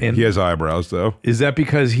every day. And he has eyebrows, though. Is that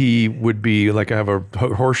because he would be have a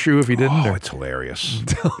horseshoe if he didn't? Oh, it's hilarious.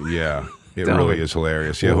 Yeah, it really is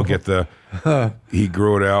hilarious. Yeah, he'll get he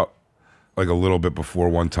grew it out a little bit before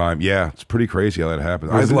one time. Yeah, it's pretty crazy how that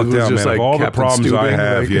happens. I lucked out, man. Of all the problems I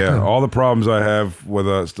have, all the problems I have with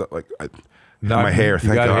my hair,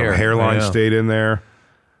 thank God, my hairline stayed in there.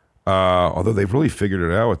 Although they've really figured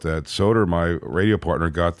it out with that. Soder, my radio partner,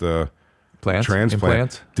 got the transplant.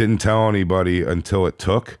 Implants? Didn't tell anybody until it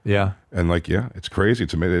took. Yeah. And it's crazy.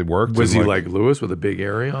 It worked. Was he like Lewis with a big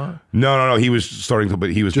area on? No. He was starting to,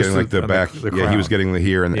 but he was getting the back. He was getting the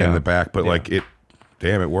here and the back. But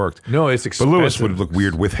damn, it worked. No, it's expensive. But Lewis would look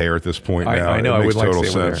weird with hair at this point now. I know. It makes I would total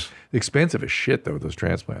like to sense. Expensive as shit though, those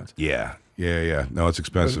transplants. Yeah. No, it's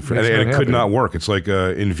expensive. And it could not work. It's like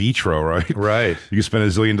in vitro, right? Right. You can spend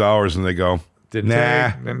 $1 zillion and they go,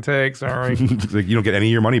 Didn't take, sorry. You don't get any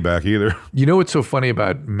of your money back either. You know what's so funny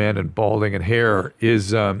about men and balding and hair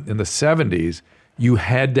is in the 70s, you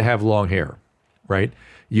had to have long hair, right?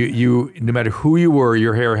 You no matter who you were,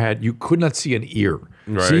 your hair you could not see an ear.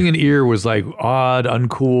 Right. Seeing an ear was odd,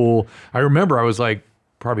 uncool. I remember I was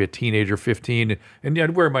probably a teenager, 15, and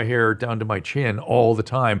I'd wear my hair down to my chin all the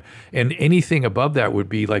time, and anything above that would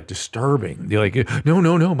be disturbing. You're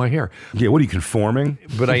no, my hair. Yeah, what are you, conforming?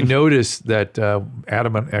 But I noticed that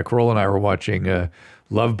Adam and Kroll and I were watching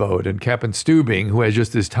Love Boat, and Captain Stubing, who has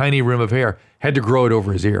just this tiny rim of hair, had to grow it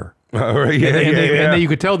over his ear. Right, and then you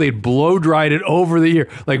could tell they'd blow dried it over the ear,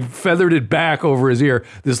 feathered it back over his ear,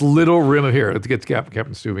 this little rim of hair. Let's get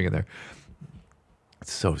Captain Stubing in there.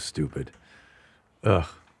 It's so stupid. Ugh.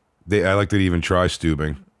 I like that he even try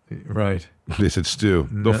Stubing. Right. They said Stu.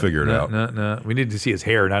 They'll figure it out. No. We need to see his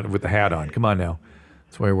hair, not with the hat on. Come on now.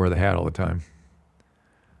 That's why I wear the hat all the time.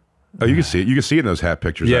 Oh, you can see it. You can see it in those hat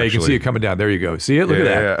pictures. Yeah, actually. You can see it coming down. There you go. See it? Look at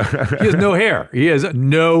that. Yeah. He has no hair. He has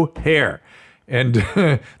no hair. And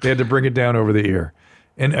they had to bring it down over the ear.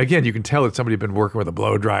 And again, you can tell that somebody had been working with a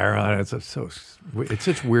blow dryer on it. It's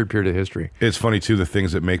such a weird period of history. It's funny too, the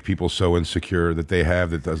things that make people so insecure that they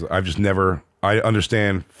have I've just never. I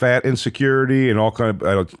understand fat insecurity and all kind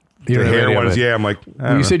of. The hair ones. Yeah, I'm like.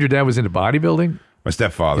 You said your dad was into bodybuilding. My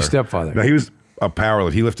stepfather. Your stepfather. No, he was a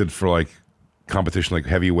powerlifter. He lifted for competition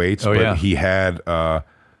heavy weights. Oh, but he had a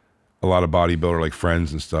lot of bodybuilder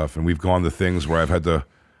friends and stuff, and we've gone to things where I've had to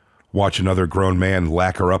watch another grown man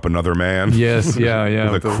lacquer up another man. Yes,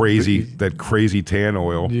 yeah. With that crazy tan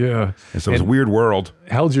oil. Yeah. And so it's a weird world.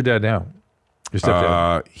 How old's your dad now? Your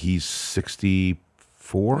stepdad? He's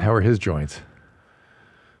 64. How are his joints?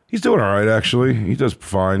 He's doing all right, actually. He does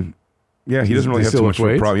fine. Yeah, he doesn't really have too much of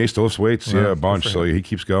a problem. He still lifts weights, a bunch, so he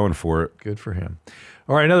keeps going for it. Good for him.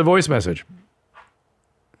 All right, another voice message.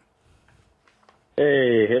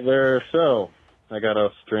 Hey, Hitler. So, I got a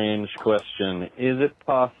strange question. Is it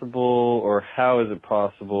possible, or how is it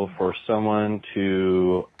possible for someone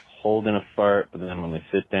to hold in a fart, but then when they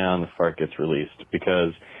sit down, the fart gets released?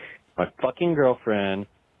 Because my fucking girlfriend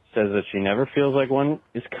says that she never feels like one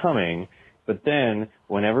is coming, but then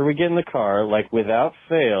whenever we get in the car, without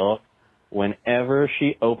fail, whenever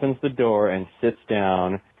she opens the door and sits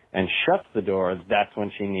down and shuts the door, that's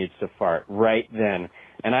when she needs to fart, right then.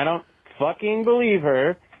 And I don't fucking believe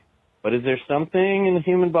her. But is there something in the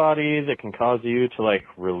human body that can cause you to, like,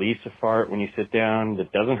 release a fart when you sit down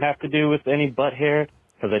that doesn't have to do with any butt hair?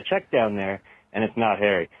 Because I checked down there, and it's not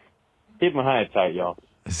hairy. Keep my hive tight, y'all.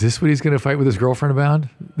 Is this what he's going to fight with his girlfriend about?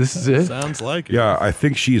 This is it? Sounds like it. Yeah, I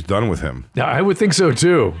think she's done with him. Yeah, I would think so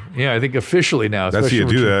too. Yeah, I think officially now. That's how you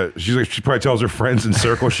do that. She's like, she probably tells her friends in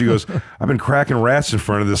circle. She goes, "I've been cracking rats in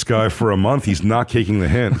front of this guy for a month. He's not taking the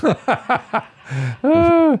hint."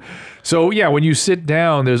 So yeah, when you sit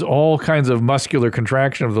down, there's all kinds of muscular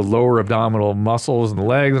contraction of the lower abdominal muscles and the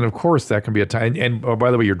legs, and of course that can be a time. And oh,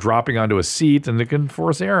 by the way, you're dropping onto a seat, and it can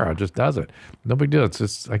force air out. It just does it. No big deal. It's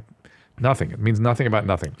just like nothing. It means nothing about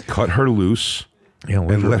nothing. Cut her loose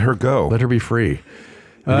and let her go. Let her be free.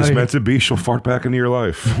 If it's meant to be, she'll fart back into your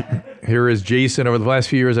life. Here is Jason. Over the last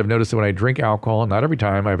few years, I've noticed that when I drink alcohol, not every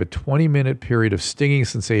time, I have a 20-minute period of stinging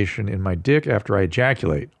sensation in my dick after I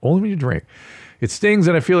ejaculate. Only when you drink. It stings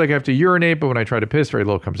and I feel like I have to urinate, but when I try to piss, very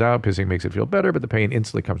little comes out. Pissing makes it feel better, but the pain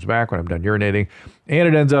instantly comes back when I'm done urinating. And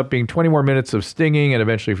it ends up being 20 more minutes of stinging and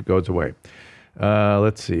eventually it goes away.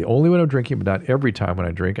 Let's see. Only when I'm drinking, but not every time when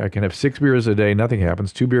I drink. I can have 6 beers a day, nothing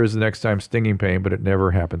happens. 2 beers the next time, stinging pain, but it never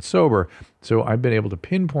happens sober. So I've been able to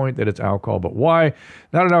pinpoint that it's alcohol, but why?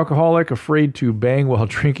 Not an alcoholic, afraid to bang while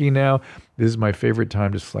drinking now. This is my favorite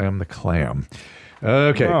time to slam the clam.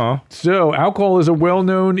 Okay, so alcohol is a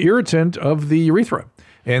well-known irritant of the urethra.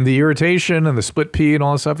 And the irritation and the split pee and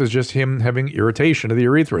all that stuff is just him having irritation of the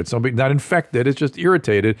urethra. It's not infected, it's just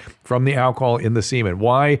irritated from the alcohol in the semen.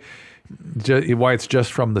 Why it's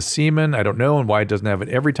just from the semen, I don't know. And why it doesn't have it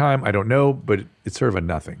every time, I don't know. But it's sort of a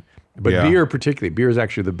nothing. But beer particularly, beer is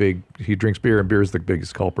actually he drinks beer and beer is the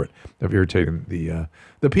biggest culprit of irritating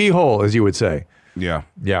the pee hole, as you would say. Yeah.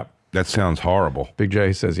 Yeah. That sounds horrible. Big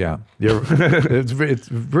J says, yeah. It's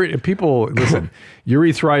very, people, listen,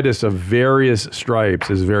 urethritis of various stripes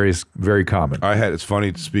is very common. It's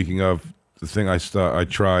funny, speaking of the thing, I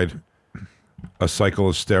tried a cycle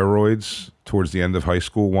of steroids towards the end of high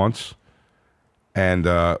school once. And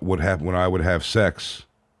what happened when I would have sex,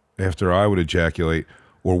 after I would ejaculate,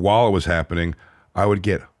 or while it was happening, I would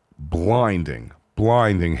get blinding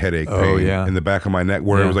headache pain in the back of my neck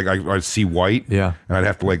where it was like I'd see white and I'd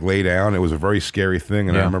have to like lay down. It was a very scary thing.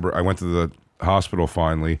 And I remember I went to the hospital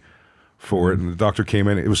finally for it and the doctor came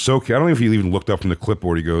in. It was so, I don't know if he even looked up from the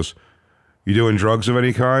clipboard. He goes, "You doing drugs of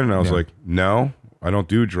any kind?" And I was like, "No, I don't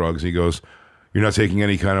do drugs." He goes, "You're not taking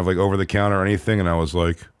any kind of like over the counter or anything?" And I was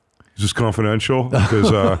like, "Is this confidential?"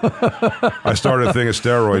 Because I started a thing of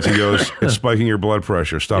steroids. He goes, "It's spiking your blood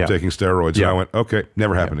pressure. Stop taking steroids." And I went, "Okay."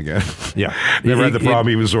 Never happened again. Never had the problem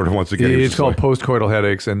even sort of once again. It's called postcoital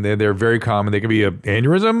headaches, and they're very common. They can be an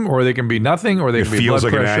aneurysm, or they can be nothing, or they can be blood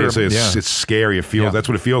pressure. It's scary. It feels that's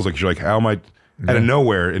what it feels like. You're like, how am I? Out of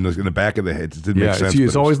nowhere in the back of the head. It didn't make sense.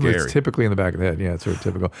 It's typically in the back of the head. Yeah, it's sort of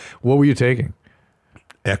typical. What were you taking?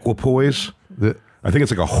 Equipoise. I think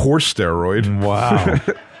it's like a horse steroid. Wow.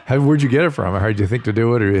 Where'd you get it from? How did you think to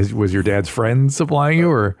do it? Or was your dad's friend supplying you?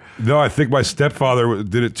 Or no, I think my stepfather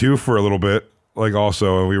did it too for a little bit. Like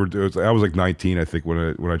also, and I was like 19, I think,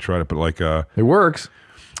 when I tried it. But like, it works.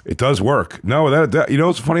 It does work. No, that you know,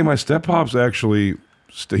 it's funny. My step-pop's actually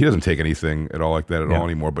he doesn't take anything at all like that at all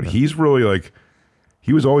anymore. But he's really like,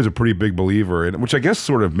 he was always a pretty big believer, and which I guess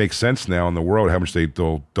sort of makes sense now in the world how much they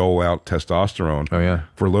dole out testosterone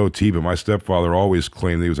for low T. But my stepfather always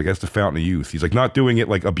claimed that he was like, that's the fountain of youth. He's like not doing it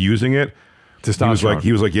like abusing it. Testosterone.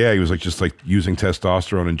 He was like just like using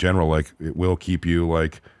testosterone in general. Like it will keep you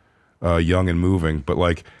like young and moving. But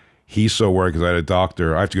like he's so worried because I had a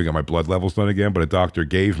doctor. I have to go get my blood levels done again. But a doctor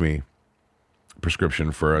gave me a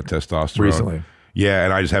prescription for a testosterone recently. Yeah,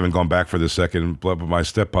 and I just haven't gone back for the second blood. But my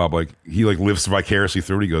step-pop, like, he like lives vicariously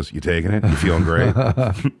through it. He goes, "You taking it? You feeling great?"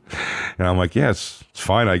 And I'm like, "Yeah, it's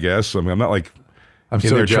fine, I guess." I mean, I'm not like, I'm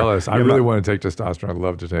so jealous. I really want to take testosterone. I'd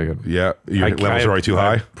love to take it. Yeah, your levels are already too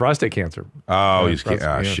high. Prostate cancer. Oh, you just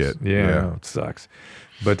can't. Shit. Yeah, it sucks.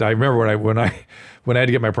 But I remember when I had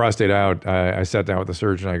to get my prostate out, I sat down with the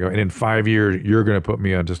surgeon. I go, "And in 5 years, you're going to put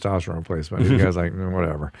me on testosterone replacement." And the guy's like,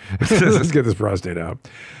 "Whatever. Let's get this prostate out."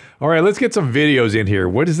 All right, let's get some videos in here.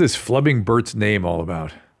 What is this Flubbing Bert's name all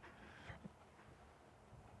about?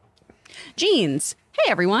 Jeans.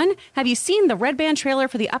 Hey, everyone. Have you seen the red band trailer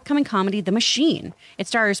for the upcoming comedy, The Machine? It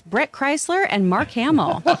stars Brett Chrysler and Mark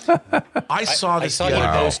Hamill. I saw this. I saw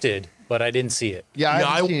you posted, but I didn't see it. Yeah,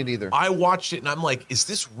 I haven't seen it either. I watched it, and I'm like, is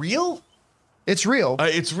this real? It's real.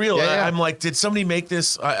 It's real. Yeah. I'm like, did somebody make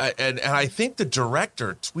this? And I think the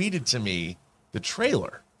director tweeted to me the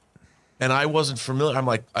trailer. And I wasn't familiar. I'm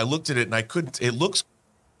like, I looked at it and I couldn't. It looks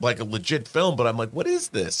like a legit film, but I'm like, what is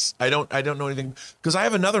this? I don't know anything because I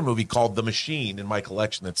have another movie called The Machine in my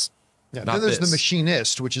collection that's Yeah, Not then there's this. The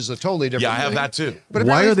Machinist, which is a totally different Yeah, I have movie. that too. But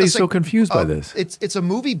Why apparently are they it's so confused by this? It's a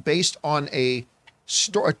movie based on a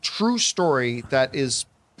true story that is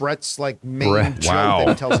Brett's like main Brett. joke Wow. that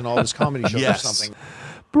he tells in all his comedy shows Yes. or something.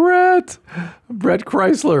 Brett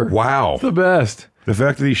Chrysler. Wow. The best. The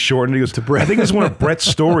fact that he shortened, he goes to Brett. I think it's one of Brett's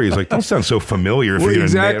stories. Like, don't sound so familiar. If Well, you're gonna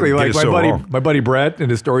exactly. get Like it my so buddy, wrong. my buddy Brett and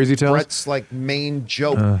his stories he tells. Brett's like main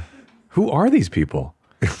joke. Who are these people?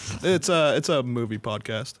 It's a movie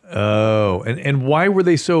podcast. Oh, and why were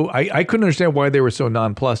they so? I couldn't understand why they were so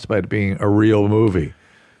nonplussed by it being a real movie.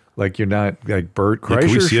 Like you're not like Bert Kreischer. Yeah,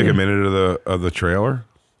 can we see like a minute of the trailer?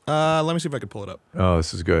 Let me see if I can pull it up. Oh,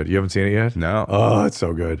 this is good. You haven't seen it yet? No. Oh, it's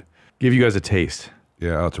so good. Give you guys a taste.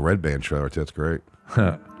 Yeah, it's a Red Band trailer. That's great.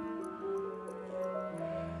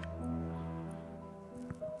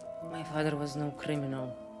 My father was no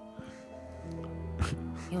criminal.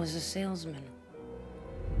 He was a salesman.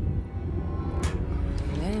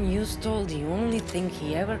 And then you stole the only thing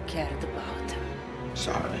he ever cared about.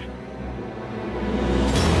 Sorry.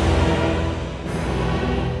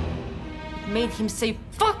 Made him say,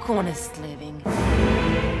 fuck honest living.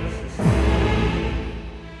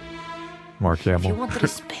 Mark If you Hamill. want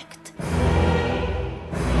respect,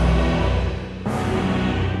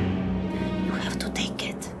 you have to take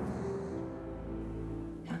it.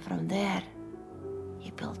 And from there,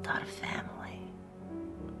 he built our family.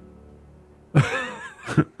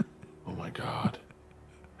 Oh my God.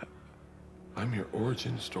 I'm your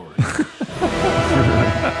origin story.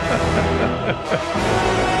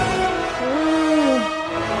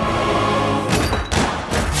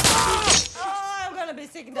 I'm gonna be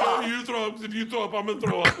sick now. You throw up. If you throw up, I'm gonna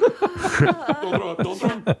throw up. Don't throw up. Don't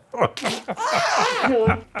throw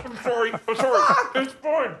up. I'm sorry. I'm sorry. It's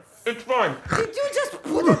fine. It's fine. Did you just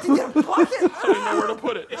put it in your pocket? I didn't know where to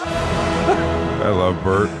put it. I love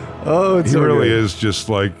Bert. Oh, it's he so really good. is just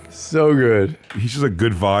like So good. he's just a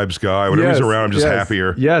good vibes guy. Whenever he's around, I'm just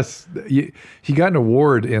happier. Yes. He got an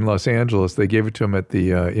award in Los Angeles. They gave it to him at the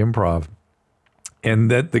Improv.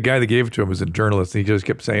 And that the guy that gave it to him was a journalist. And he just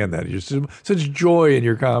kept saying that. He's just such joy in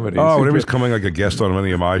your comedy. Oh, whenever he's coming like a guest on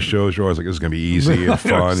any of my shows, you're always like, this is going to be easy and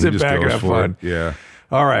fun. Sit he just back and goes have for fun. it. Yeah.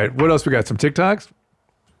 All right. What else we got? Some TikToks?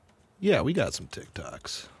 Yeah, we got some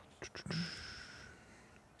TikToks.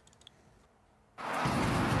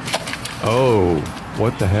 Oh,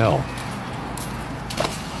 what the hell?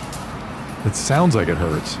 It sounds like it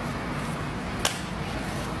hurts.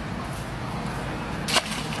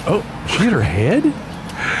 Oh, she hit her head?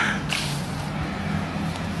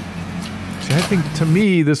 See, I think, to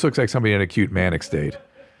me, this looks like somebody in an acute manic state.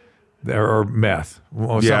 Or meth.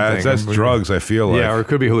 Or Yeah, something. that's drugs, I feel like. Yeah, or it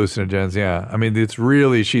could be hallucinogens, yeah. I mean, it's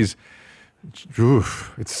really,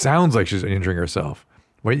 oof, it sounds like she's injuring herself.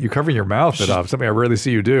 Wait, you're covering your mouth it up. Something I rarely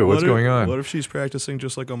see you do. What's going on? What if she's practicing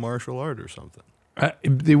just like a martial art or something?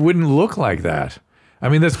 It wouldn't look like that. I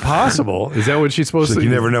mean, that's possible. Is that what she's supposed to? You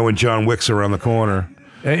never know when John Wick's around the corner.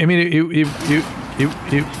 I mean,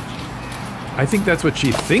 I think that's what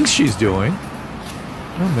she thinks she's doing.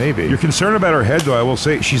 Well, maybe. You're concerned about her head, though. I will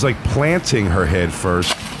say she's like planting her head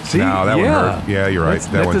first. See, no, that one hurt. Yeah, you're right.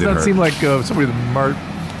 That one does didn't not hurt. seem like somebody with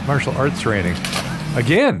martial arts training.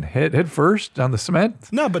 Again, head first on the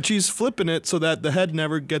cement. No, but she's flipping it so that the head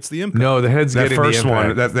never gets the impact. No, the head's that getting first the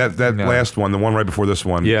one, impact. that last one, the one right before this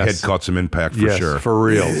one, Yes. head caught some impact for Yes, sure. for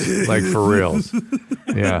reals. Like for reals.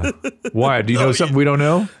 Yeah. Why? Do you know something we don't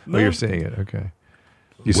know? Oh, you're seeing it. Okay.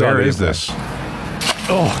 You saw Where the is impact. this?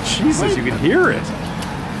 Oh, Jesus, you can hear it.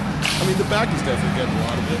 I mean, the back is definitely getting a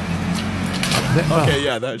lot of it. That, Okay,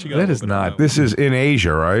 yeah, that she got. a that little is bit not. of This is in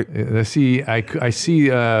Asia, right? I see. I see.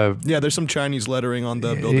 Yeah, there's some Chinese lettering on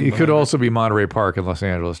the building. It could also be Monterey Park in Los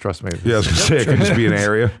Angeles. Trust me. Yeah, I was going to say, it could just be an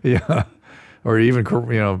area. Yeah, or even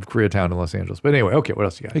Koreatown in Los Angeles. But anyway, okay. What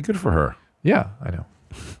else you got? Hey, good for her. Yeah, I know.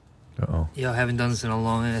 Uh Yeah, I haven't done this in a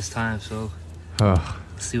long ass time, so oh.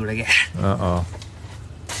 let's see what I get. Uh oh.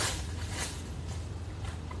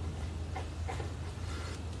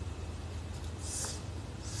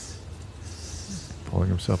 Pulling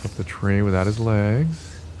himself up the tree without his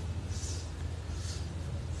legs.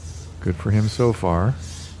 Good for him so far.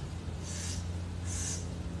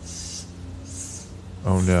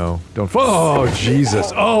 Oh no. Don't fall. Oh,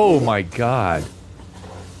 Jesus. Oh my God.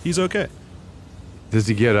 He's okay. Does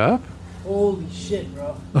he get up? Holy shit,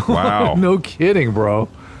 bro. Wow. No kidding, bro.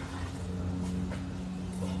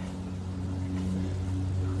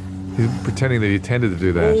 He's pretending that he intended to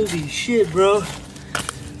do that. Holy shit, bro.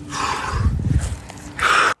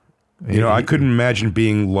 You know, I couldn't imagine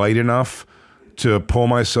being light enough to pull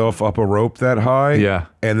myself up a rope that high. Yeah.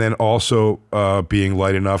 And then also being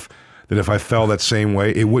light enough that if I fell that same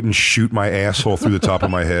way, it wouldn't shoot my asshole through the top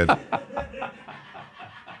of my head.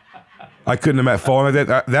 I couldn't imagine falling like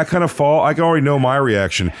that. That kind of fall, I can already know my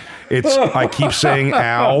reaction. I keep saying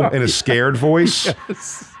ow in a scared voice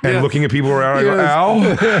and looking at people around. I go,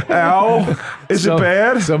 ow, ow. Is it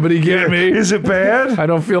bad? Somebody get me. Is it bad? I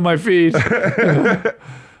don't feel my feet.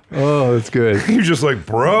 Oh, that's good. You're just like,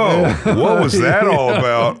 bro, what was that all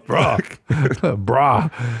about?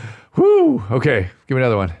 Brah. Whoo. Okay, give me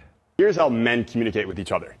another one. Here's how men communicate with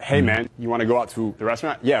each other. Hey, man, you want to go out to the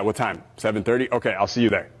restaurant? Yeah, what time? 7:30? Okay, I'll see you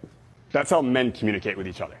there. That's how men communicate with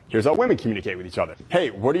each other. Here's how women communicate with each other. Hey,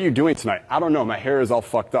 what are you doing tonight? I don't know. My hair is all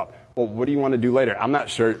fucked up. Well, what do you want to do later? I'm not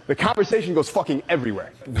sure. The conversation goes fucking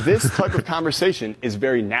everywhere. This type of conversation is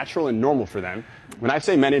very natural and normal for them. When I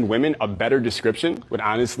say men and women, a better description would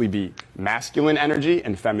honestly be masculine energy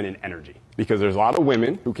and feminine energy. Because there's a lot of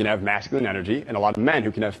women who can have masculine energy and a lot of men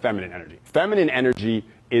who can have feminine energy. Feminine energy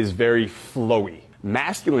is very flowy.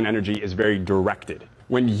 Masculine energy is very directed.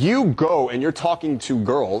 When you go and you're talking to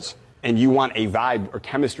girls, and you want a vibe or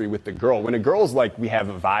chemistry with the girl. When a girl's like, we have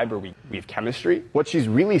a vibe or we have chemistry, what she's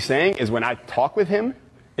really saying is when I talk with him,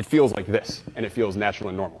 it feels like this, and it feels natural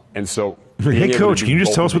and normal. And so, hey, coach, can you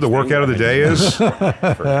just tell us what the workout of the day is?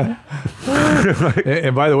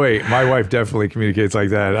 And by the way, my wife definitely communicates like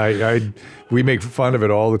that. We make fun of it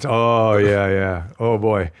all the time. Oh, yeah. Oh,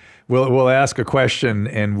 boy. We'll ask a question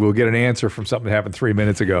and we'll get an answer from something that happened 3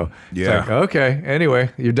 minutes ago. Yeah. It's like, okay. Anyway,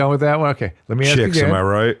 you're done with that one? Okay. Let me ask Chicks, again. am I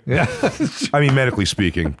right? Yeah. I mean, medically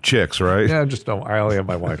speaking, chicks, right? Yeah, just don't. I only have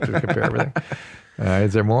my wife to compare everything.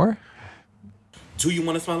 Is there more? Do you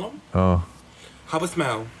want to smell them? Oh. How it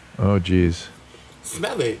smell? Oh, geez.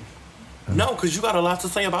 Smell it. No, because you got a lot to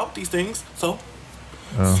say about these things. So,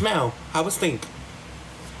 smell. How it stink?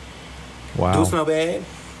 Wow. Do it smell bad?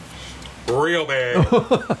 Real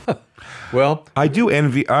bad. Well, I do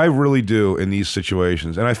envy, I really do in these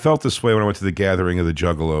situations. And I felt this way when I went to the gathering of the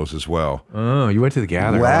Juggalos as well. Oh, you went to the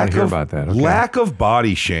gathering. I want to hear about that. Okay. Lack of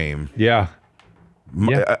body shame. Yeah.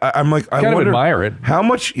 I'm like, I kind wonder, of admire it. how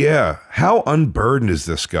much, how unburdened is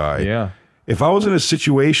this guy? Yeah. If I was in a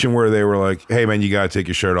situation where they were like, hey, man, you got to take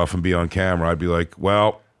your shirt off and be on camera, I'd be like,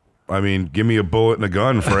 well, I mean, give me a bullet and a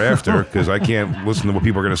gun for after, because I can't listen to what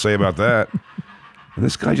people are going to say about that. And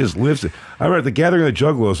this guy just lives it. I remember at the gathering of the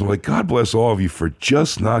Juggalos, I'm like, God bless all of you for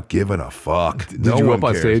just not giving a fuck. Did you go up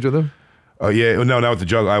on stage with him? Oh, yeah. No, not with the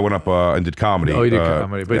Juggalo. I went up and did comedy. Oh, you did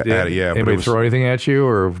comedy. But anybody throw anything at you,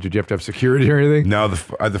 or did you have to have security or anything? No, the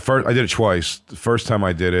first I did it twice. The first time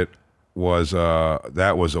I did it was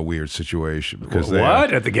that was a weird situation because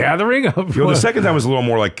at the gathering? The second time was a little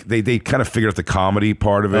more like they kind of figured out the comedy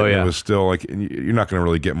part of it. Oh, yeah. And it was still like you're not going to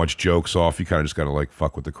really get much jokes off. You kind of just got to like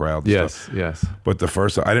fuck with the crowd. And Yes, stuff. yes. But the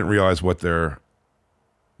first I didn't realize what their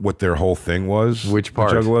whole thing was. Which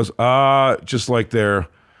part? The Juggalos? Just like their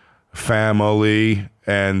family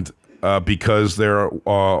and because they're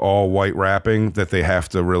all white rapping that they have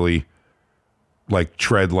to really like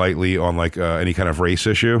tread lightly on like any kind of race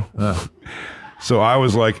issue. So I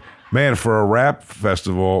was like, man, for a rap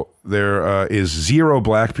festival, there is 0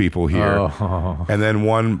 black people here. Oh. And then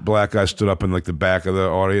one black guy stood up in like the back of the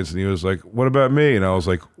audience and he was like, what about me? And I was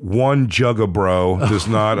like, one Jugga bro does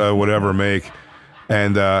not whatever make.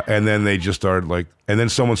 And then they just started like, and then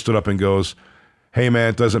someone stood up and goes, hey man,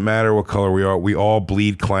 it doesn't matter what color we are. We all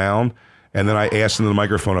bleed clown. And then I asked into the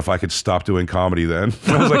microphone if I could stop doing comedy then.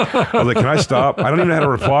 I was like, can I stop? I don't even know how to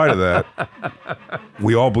reply to that.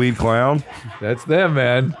 We all bleed clown? That's them,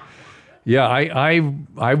 man. Yeah,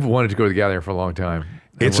 I've wanted to go to the gathering for a long time.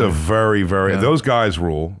 It's a very, very, those guys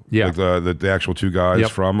rule. Yeah. Like the actual 2 guys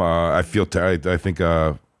from, I think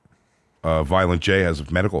Violent J has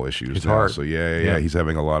medical issues His now. heart. So yeah, he's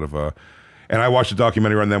having a lot of, and I watched a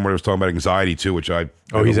documentary on them where it was talking about anxiety too, which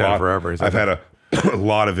he's had it forever. I've had a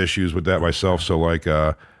lot of issues with that myself. So like,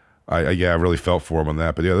 I really felt for him on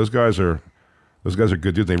that. But yeah, those guys are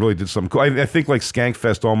good dudes. They really did something cool. I think like Skank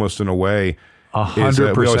Fest almost in a way.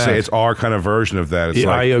 100%. We always say it's our kind of version of that. It's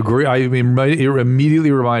I agree. I mean, it immediately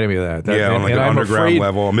reminded me of that. On like an underground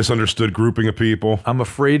level, a misunderstood grouping of people. I'm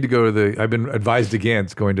afraid to go to I've been advised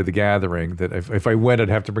against going to the gathering, that if I went, I'd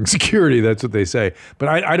have to bring security. That's what they say. But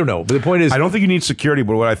I don't know. But the point is, I don't think you need security,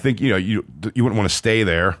 but what I think, you wouldn't want to stay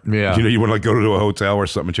there. Yeah. You want to like go to a hotel or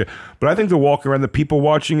something. But I think the walk around, the people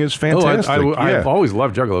watching is fantastic. I've always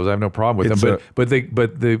loved Juggalos. I have no problem with them. But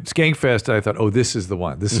the Skank Fest, I thought, this is the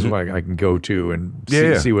one. This is what I can go to and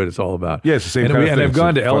see what it's all about. Yeah, it's the same kind of thing. And I've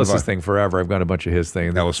gone to It's a fun Ellis's vibe. thing forever. I've gone to a bunch of his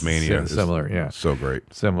things. Ellis Mania. Similar, yeah. So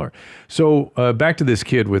great. Similar. So back to this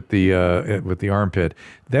kid with the armpit.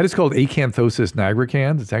 That is called acanthosis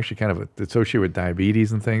nigricans. It's actually kind of associated with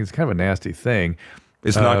diabetes and things. It's kind of a nasty thing.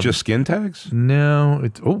 It's not just skin tags? No,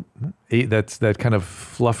 it's that's that kind of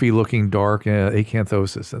fluffy looking dark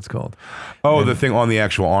acanthosis. That's called. Oh, the thing on the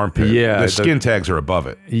actual armpit. Yeah, the skin tags are above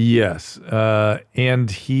it. Yes, and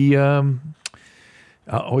he. The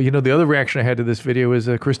other reaction I had to this video is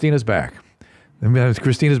Christina's back. I mean,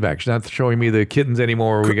 Christina's back. She's not showing me the kittens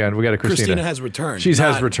anymore. We got a Christina. Christina has returned. She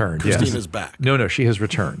has returned. Christina's yes. back. No, she has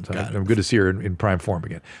returned. I'm good to see her in prime form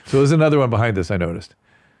again. So there's another one behind this I noticed.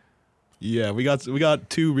 Yeah, we got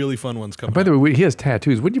two really fun ones coming. By the way, he has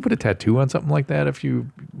tattoos. Wouldn't you put a tattoo on something like that if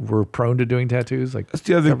you were prone to doing tattoos? Like that's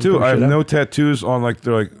the other thing too. I have no tattoos on. Like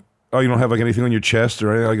they're like, oh, you don't have like anything on your chest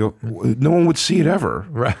or anything. I go, no one would see it ever.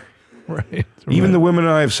 Right, right. Even the women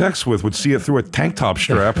I have sex with would see it through a tank top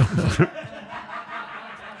strap.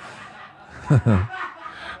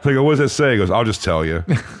 Like, what does that say? He goes, I'll just tell you.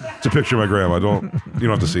 It's a picture of my grandma. You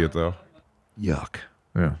don't have to see it though. Yuck.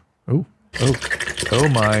 Yeah. Oh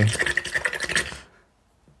my.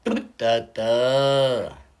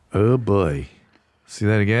 Oh boy. See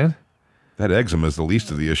that again? That eczema is the least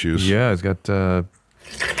of the issues. Yeah, it's got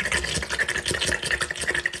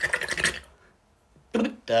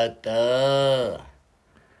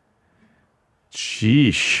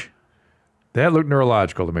Sheesh. That looked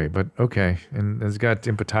neurological to me, but okay. And it's got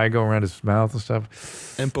impetigo around his mouth and stuff.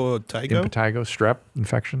 Impetigo? Impetigo, strep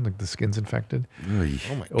infection, like the skin's infected. Oy.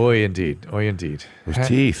 Oh my God. Oy, indeed. Oy, indeed. Those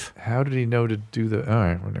teeth. How did he know to do the... All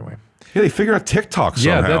right, anyway. Yeah, they figured out TikTok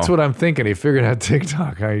somehow. Yeah, that's what I'm thinking. He figured out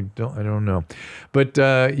TikTok. I don't know. But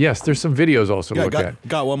yes, there's some videos also to look at.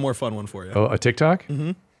 Got one more fun one for you. Oh, a TikTok?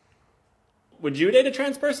 Mm-hmm. Would you date a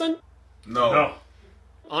trans person? No.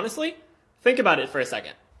 Honestly? Think about it for a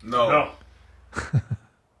second. No.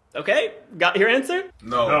 Okay, got your answer?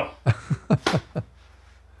 No. I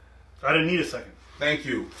didn't need a second. Thank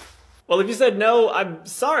you. Well, if you said no, I'm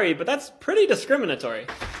sorry, but that's pretty discriminatory.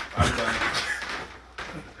 I'm done.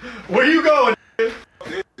 Where you going?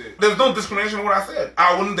 There's no discrimination in what I said.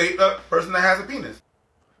 I wouldn't date a person that has a penis.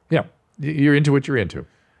 Yeah, you're into what you're into.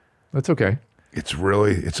 That's okay. It's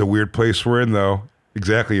a weird place we're in, though.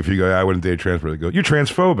 Exactly. If you go, I wouldn't date a trans person. Go, you're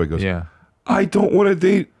transphobic. Goes, yeah. I don't want to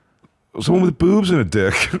date someone with boobs and a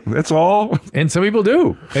dick. That's all. And some people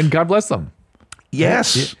do, and God bless them.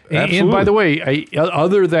 Yes, and by the way,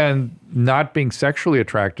 other than not being sexually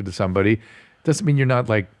attracted to somebody, doesn't mean you're not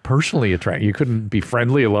like personally attracted. You couldn't be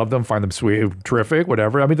friendly, love them, find them sweet, terrific,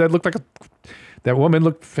 whatever. I mean, that looked like that woman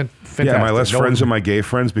looked fantastic. Yeah, my less friends are my gay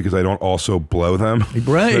friends because I don't also blow them.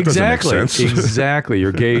 Right, exactly. Exactly.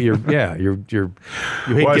 You're gay. You hate gay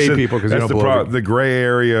people because you don't blow them. The gray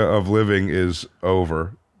area of living is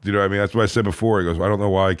over. Do you know what I mean? That's what I said before. He goes, I don't know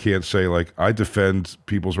why I can't say, like, I defend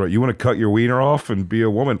people's right. You want to cut your wiener off and be a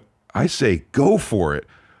woman? I say go for it.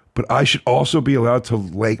 But I should also be allowed to,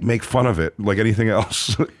 like, make fun of it like anything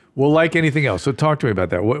else. Well, like anything else. So talk to me about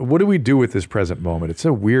that. What do we do with this present moment? It's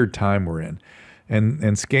a weird time we're in. And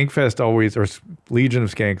Skankfest always, or Legion of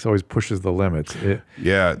Skanks always pushes the limits.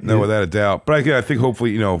 Without a doubt. But I think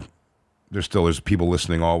hopefully, there's people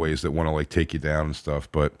listening always that want to, like, take you down and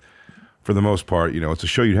stuff. But for the most part, it's a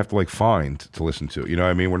show you'd have to like find to listen to. You know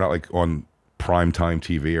what I mean? We're not like on primetime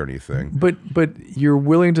TV or anything. But you're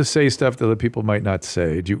willing to say stuff that other people might not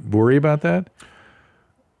say. Do you worry about that?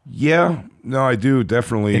 Yeah, no, I do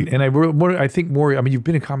definitely. And I think more. I mean, you've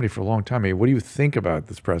been in comedy for a long time. I mean, what do you think about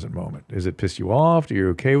this present moment? Does it piss you off? Are you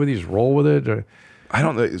okay with it? You just roll with it? Or? I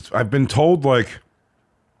don't know. I've been told like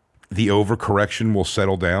the overcorrection will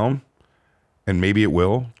settle down. And maybe it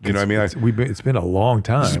will. You know what I mean? It's been a long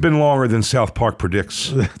time. It's been longer than South Park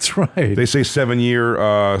predicts. That's right. They say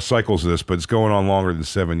 7-year cycles of this, but it's going on longer than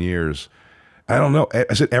 7 years. I don't know.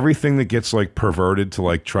 I said everything that gets like perverted to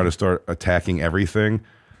like try to start attacking everything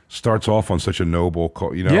starts off on such a noble,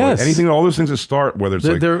 Yes. Like anything, all those things that start, whether it's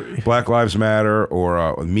like Black Lives Matter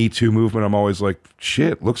or Me Too movement, I'm always like,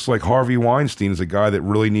 shit, looks like Harvey Weinstein is a guy that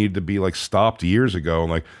really needed to be like stopped years ago.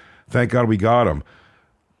 And like, thank God we got him.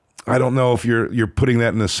 I don't know if you're putting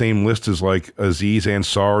that in the same list as like Aziz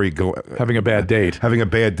Ansari having a bad date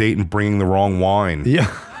and bringing the wrong wine.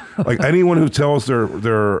 Yeah, like anyone who tells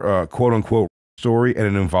their quote unquote story and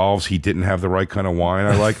it involves he didn't have the right kind of wine.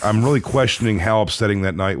 I'm really questioning how upsetting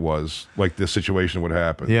that night was. Like this situation would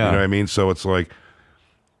happen. Yeah, you know what I mean. So it's like,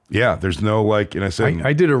 yeah, there's no like, and I said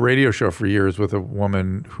I did a radio show for years with a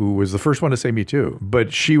woman who was the first one to say Me Too,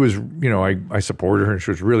 but she was, I supported her and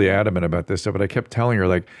she was really adamant about this stuff. But I kept telling her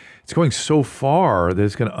like, it's going so far that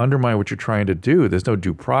it's going to undermine what you're trying to do. There's no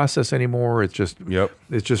due process anymore. It's just,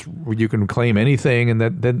 it's just you can claim anything, and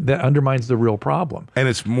that undermines the real problem. And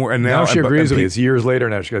it's more. And now she agrees with me. It's years later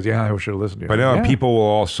now. She goes, "Yeah, I should have listened to you." But now people will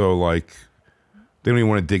also like they don't even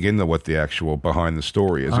want to dig into what the actual behind the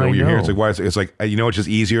story is. I You hear it's know. like, why? It's like, it's just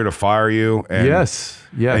easier to fire you and Yes.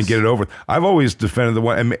 and get it over. I've always defended the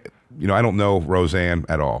one, and I don't know Roseanne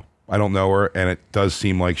at all. I don't know her, and it does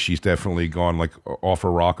seem like she's definitely gone like off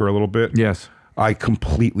her rocker a little bit. Yes. I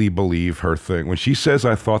completely believe her thing. When she says,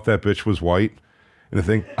 I thought that bitch was white, and the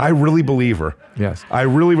thing, I really believe her. Yes. I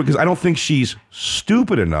really, because I don't think she's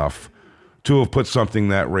stupid enough to have put something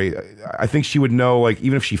that I think she would know, like,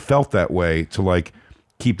 even if she felt that way, to like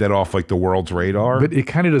keep that off like the world's radar. But it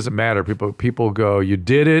kind of doesn't matter. People go, you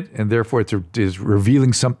did it, and therefore it's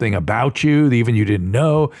revealing something about you that even you didn't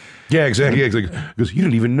know. Yeah, exactly. Because you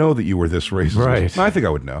didn't even know that you were this racist. Right. I think I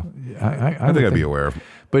would know. I think I'd be aware of it.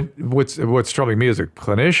 But what's troubling me as a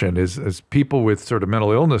clinician is people with sort of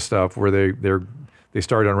mental illness stuff where they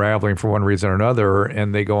start unraveling for one reason or another,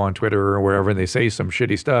 and they go on Twitter or wherever and they say some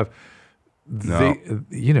shitty stuff. No.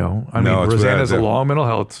 Roseanne has a long mental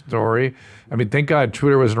health story. I mean, thank God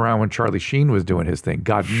Twitter wasn't around when Charlie Sheen was doing his thing.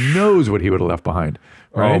 God knows what he would have left behind.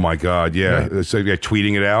 Right? Oh my God, yeah. So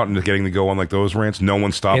tweeting it out and getting to go on like those rants, no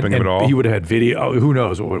one's stopping him at all. He would have had video. Oh, who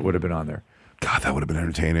knows what would have been on there? God, that would have been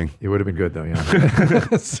entertaining. It would have been good though, yeah.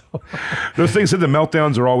 Those things said the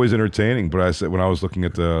meltdowns are always entertaining, but I said when I was looking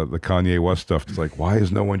at the Kanye West stuff, it's like, why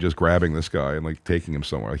is no one just grabbing this guy and like taking him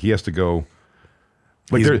somewhere? Like, he has to go.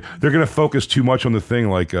 Like they're going to focus too much on the thing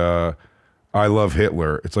like I love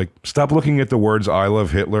Hitler. It's like, stop looking at the words I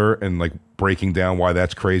love Hitler and like breaking down why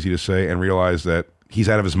that's crazy to say and realize that he's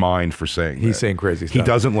out of his mind for saying He's saying crazy stuff. He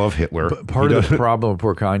doesn't love Hitler. But part of the problem with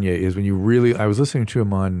poor Kanye is when you really, I was listening to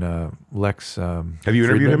him on Lex. Have you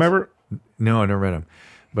interviewed him ever? No, I never met him.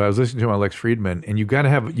 But I was listening to him on Lex Friedman, and you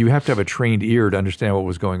have to have a trained ear to understand what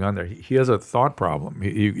was going on there. He has a thought problem.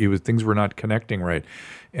 Things were not connecting right,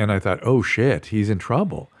 and I thought, oh shit, he's in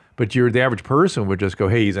trouble. But the average person would just go,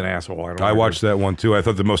 hey, he's an asshole. I watched that one too. I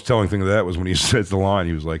thought the most telling thing of that was when he says the line.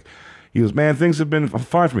 He goes, man, things have been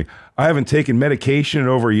fine for me. I haven't taken medication in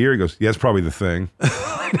over a year. He goes, yeah, that's probably the thing.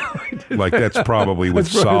 Like that's probably would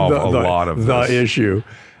solve a lot of the this. issue.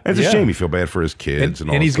 And it's a shame. You feel bad for his kids and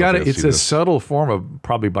all. And he's got it's a this. subtle form of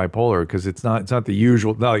probably bipolar because it's not the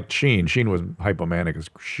usual. Not like Sheen. Sheen was hypomanic as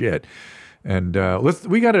shit. And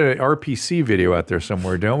we got an RPC video out there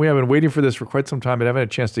somewhere, don't we? I've been waiting for this for quite some time, but I haven't had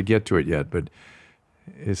a chance to get to it yet. But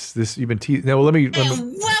is this you've been teasing? No, let me.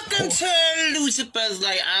 Welcome to Lucifer's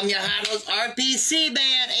Light. I'm your hot host, RPC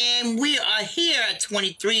man, and we are here at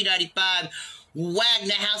 2395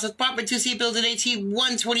 Wagner House, apartment 2C, building AT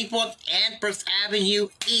 124th and First Avenue,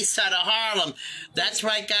 east side of Harlem. That's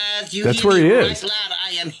right, guys. That's where he is. Right loud.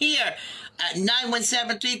 I am here at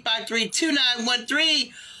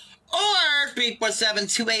 917-353-2913 or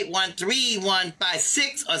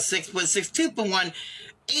 347-281-3156 or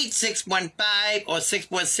 646-241-8615 or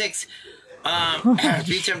 646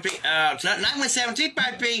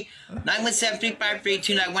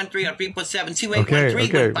 917-353-2913 or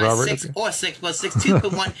 347-281-3156 or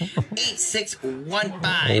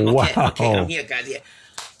 646-241-8615. Okay, I'm here, guys. Yeah.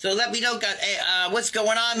 So let me know, guys. Hey, what's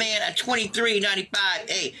going on, man? At 2395.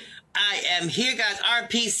 Hey, I am here, guys.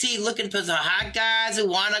 RPC looking for some hot guys who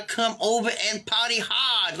want to come over and party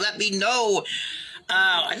hard. Let me know.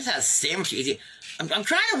 I just had a sandwich. I'm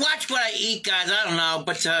trying to watch what I eat, guys. I don't know,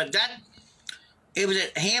 but it was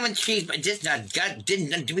a ham and cheese, but just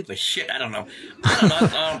didn't do me for shit. I don't know.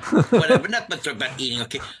 Whatever. Not much about eating,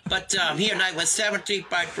 okay. But here,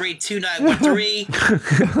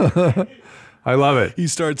 917-353-2913. I love it. He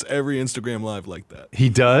starts every Instagram live like that. He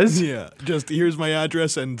does? Yeah. Just here's my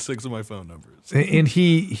address and 6 of my phone numbers. And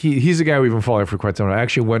he's a guy we've been following for quite some time. I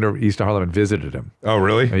actually went over east to Harlem and visited him. Oh,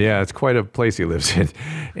 really? Yeah, it's quite a place he lives in.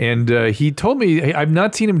 And he told me, I've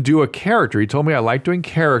not seen him do a character. He told me I like doing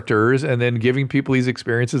characters and then giving people these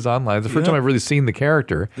experiences online. It's the first time I've really seen the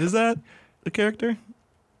character. Is that a character?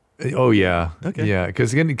 Oh, yeah. Okay. Yeah,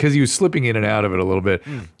 because he was slipping in and out of it a little bit.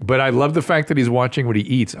 But I love the fact that he's watching what he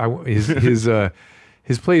eats.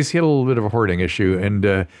 His place, he had a little bit of a hoarding issue,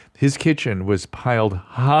 and his kitchen was piled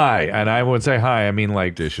high. And I wouldn't say high, I mean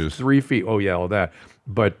like dishes, 3 feet. Oh yeah, all that.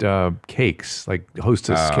 But cakes, like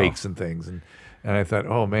hostess cakes and things. And I thought,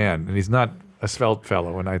 oh man, and he's not a svelte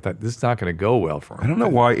fellow. And I thought this is not going to go well for him. I don't know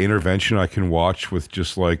why Intervention I can watch with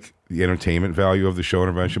just like the entertainment value of the show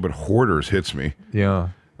Intervention, but Hoarders hits me. Yeah.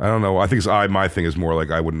 I don't know. I think my thing is more like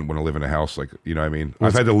I wouldn't want to live in a house like, you know what I mean?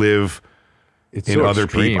 I've had to live in other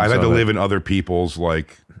people. I've had to live in other people's,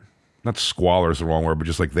 like, not squalor is the wrong word, but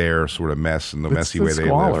just like their sort of mess and the messy way they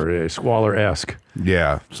live. Squalor-esque.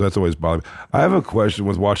 Yeah, so that's always bothered me. I have a question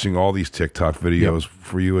with watching all these TikTok videos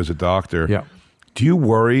for you as a doctor. Yeah. Do you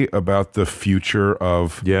worry about the future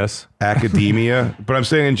of yes academia? But I'm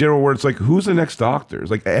saying in general where it's like, who's the next doctor? It's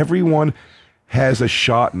like everyone has a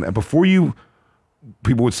shot. And before you,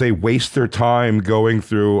 people would say, waste their time going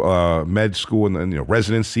through med school and you know,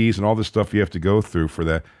 residencies and all this stuff you have to go through for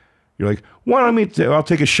that. You're like, why don't I'll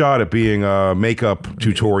take a shot at being a makeup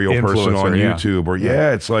tutorial person on YouTube, or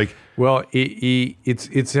it's like, well, it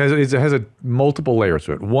has a multiple layers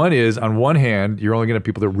to it. One is, on one hand, you're only going to have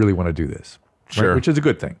people that really want to do this, Sure. which is a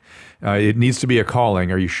good thing. It needs to be a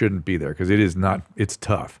calling, or you shouldn't be there, because it is not. It's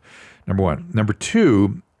tough. Number one. Number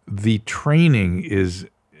two, the training is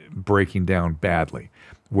breaking down badly,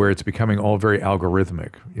 where it's becoming all very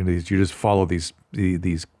algorithmic. You know, you just follow these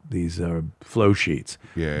flow sheets.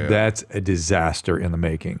 Yeah. That's a disaster in the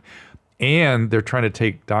making. And they're trying to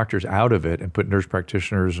take doctors out of it and put nurse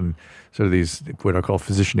practitioners and sort of these, what I call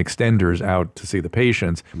physician extenders, out to see the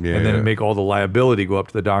patients, and then make all the liability go up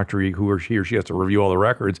to the doctor who he or she has to review all the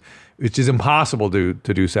records, which is impossible to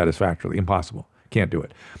do satisfactorily. Impossible. Can't do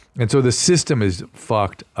it. And so the system is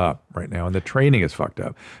fucked up right now, and the training is fucked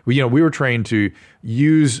up. We were trained to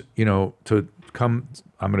use, to come,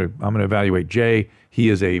 I'm gonna evaluate Jay. He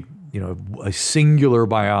is a singular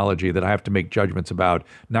biology that I have to make judgments about,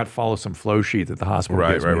 not follow some flow sheet that the hospital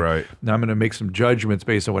gives me. Right. Now I'm going to make some judgments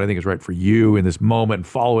based on what I think is right for you in this moment and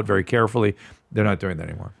follow it very carefully. They're not doing that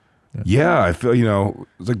anymore. Yeah, I feel,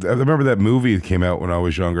 it's like, I remember that movie that came out when I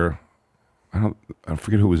was younger. I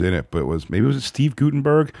forget who was in it, but maybe it was Steve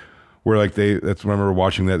Guttenberg, where like I remember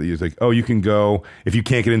watching that. He was like, oh, you can go, if you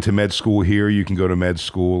can't get into med school here, you can go to med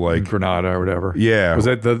school like in Granada or whatever. Yeah. Was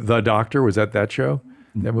that the Doctor? Was that show?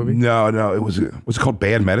 That movie? No, it was called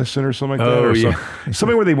Bad Medicine or something like that. Or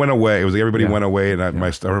something where they went away. It was like everybody went away, and I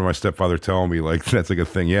remember my stepfather telling me like that's like a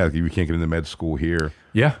thing. Yeah, you can't get into med school here.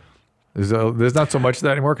 Yeah, there's not so much of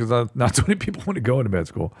that anymore because not so many people want to go into med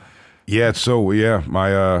school. Yeah,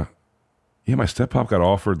 my steppop got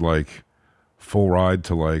offered like full ride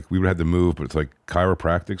to like we would have to move, but it's like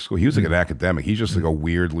chiropractic school. He was like an academic. He's just like a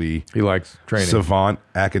weirdly he likes training savant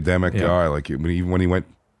academic guy. Like when he went.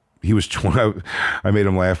 He was 20. I made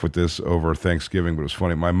him laugh with this over Thanksgiving, but it was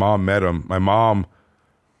funny. My mom met him. My mom,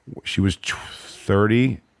 she was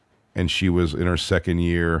 30, and she was in her second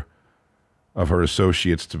year of her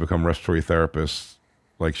associates to become respiratory therapist.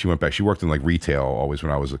 Like she went back. She worked in like retail always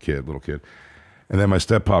when I was a little kid. And then my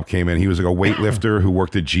step-pop came in. He was like a weightlifter who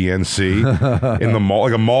worked at GNC in the mall,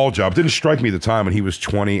 like a mall job. Didn't strike me at the time, and he was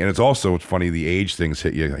 20. And it's funny, the age things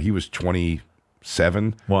hit you. He was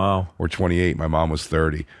 27. Wow. Or 28. My mom was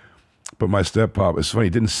 30. But my step-pop, it's funny,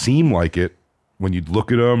 it didn't seem like it when you'd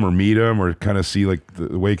look at him or meet him or kind of see like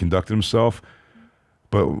the way he conducted himself.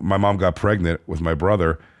 But my mom got pregnant with my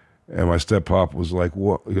brother, and my step-pop was like,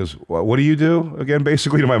 "What?" He goes, "What do you do?" Again,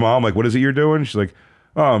 basically to my mom, like, "What is it you're doing?" She's like,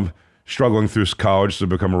 "Oh, I'm struggling through college to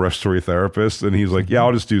become a respiratory therapist." And he's like, "Yeah,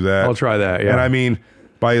 I'll just do that. I'll try that." Yeah. And I mean,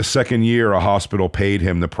 by his second year, a hospital paid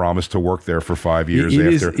him the promise to work there for 5 years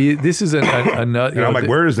after. This is another. And I'm like,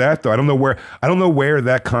 where is that though? I don't know where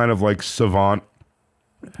that kind of like savant,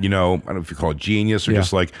 I don't know if you call it genius or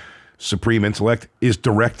just like supreme intellect is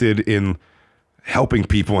directed in helping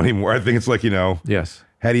people anymore. I think it's like, yes.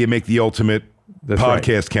 How do you make the ultimate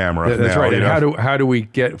podcast camera? That's now, right. And how do we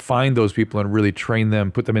find those people and really train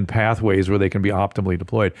them, put them in pathways where they can be optimally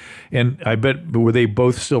deployed? And I bet, were they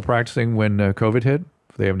both still practicing when COVID hit?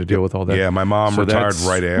 They having to deal with all that. Yeah, my mom retired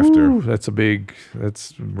right after. That's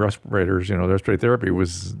respirators. Respiratory therapy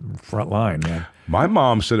was front line, man. My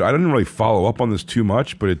mom said, I didn't really follow up on this too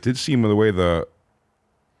much, but it did seem the way the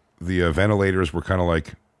ventilators were kind of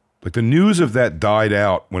like the news of that died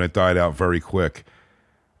out when it died out very quick.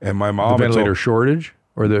 And my mom, the ventilator shortage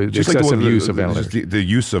or the excessive use of ventilators, the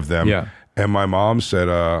use of them. Yeah. And my mom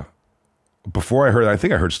said, before I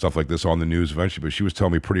think I heard stuff like this on the news eventually, but she was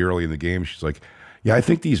telling me pretty early in the game. She's like, yeah, I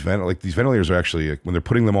think these ventilators are actually, when they're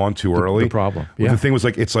putting them on too early. The problem. The thing was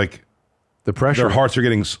it's like the pressure. Their hearts are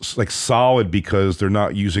getting like solid because they're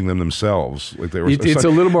not using them themselves. Like they were. It's a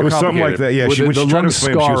little more complicated. Something like that. Yeah, she was trying to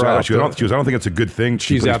explain. She was, I don't think it's a good thing.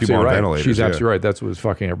 She's absolutely right. She's absolutely right. That's what's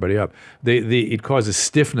fucking everybody up. It causes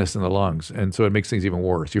stiffness in the lungs, and so it makes things even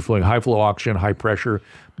worse. You're feeling high flow oxygen, high pressure.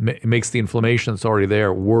 It makes the inflammation that's already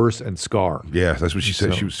there worse and scar. Yeah, that's what she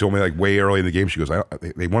said. She was told me like way early in the game. She goes,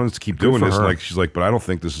 they want us to keep doing this. Like she's like, but I don't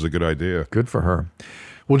think this is a good idea. Good for her.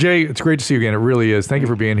 Well, Jay, it's great to see you again. It really is. Thank you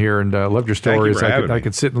for being here, and loved your stories. Thank you for I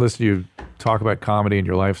could sit and listen to you talk about comedy and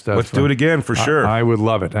your life stuff. Let's do it again for sure. I would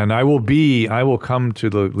love it, and I will come to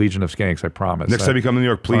the Legion of Skanks. I promise. Next time you come to New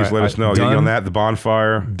York, please let us know. Get on that, the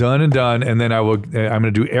bonfire. Done, and then I will. I'm going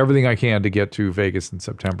to do everything I can to get to Vegas in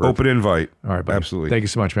September. Open invite. All right, buddy. Absolutely. Thank you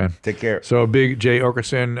so much, man. Take care. So, Big Jay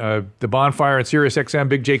Oakerson, the bonfire at SiriusXM,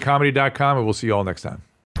 BigJComedy.com, and we'll see you all next time.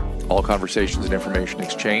 All conversations and information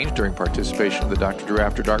exchanged during participation in the Dr. Drew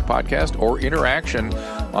After Dark podcast or interaction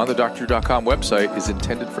on the drdrew.com website is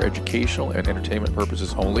intended for educational and entertainment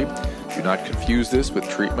purposes only. Do not confuse this with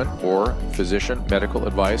treatment or physician medical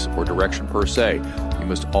advice or direction per se. You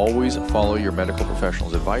must always follow your medical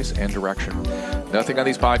professional's advice and direction. Nothing on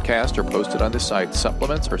these podcasts or posted on this site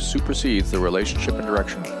supplements or supersedes the relationship and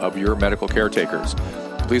direction of your medical caretakers.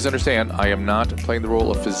 Please understand, I am not playing the role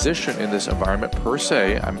of physician in this environment per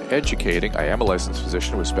se. I'm educating. I am a licensed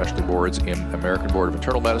physician with specialty boards in American Board of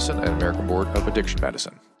Internal Medicine and American Board of Addiction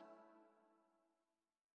Medicine.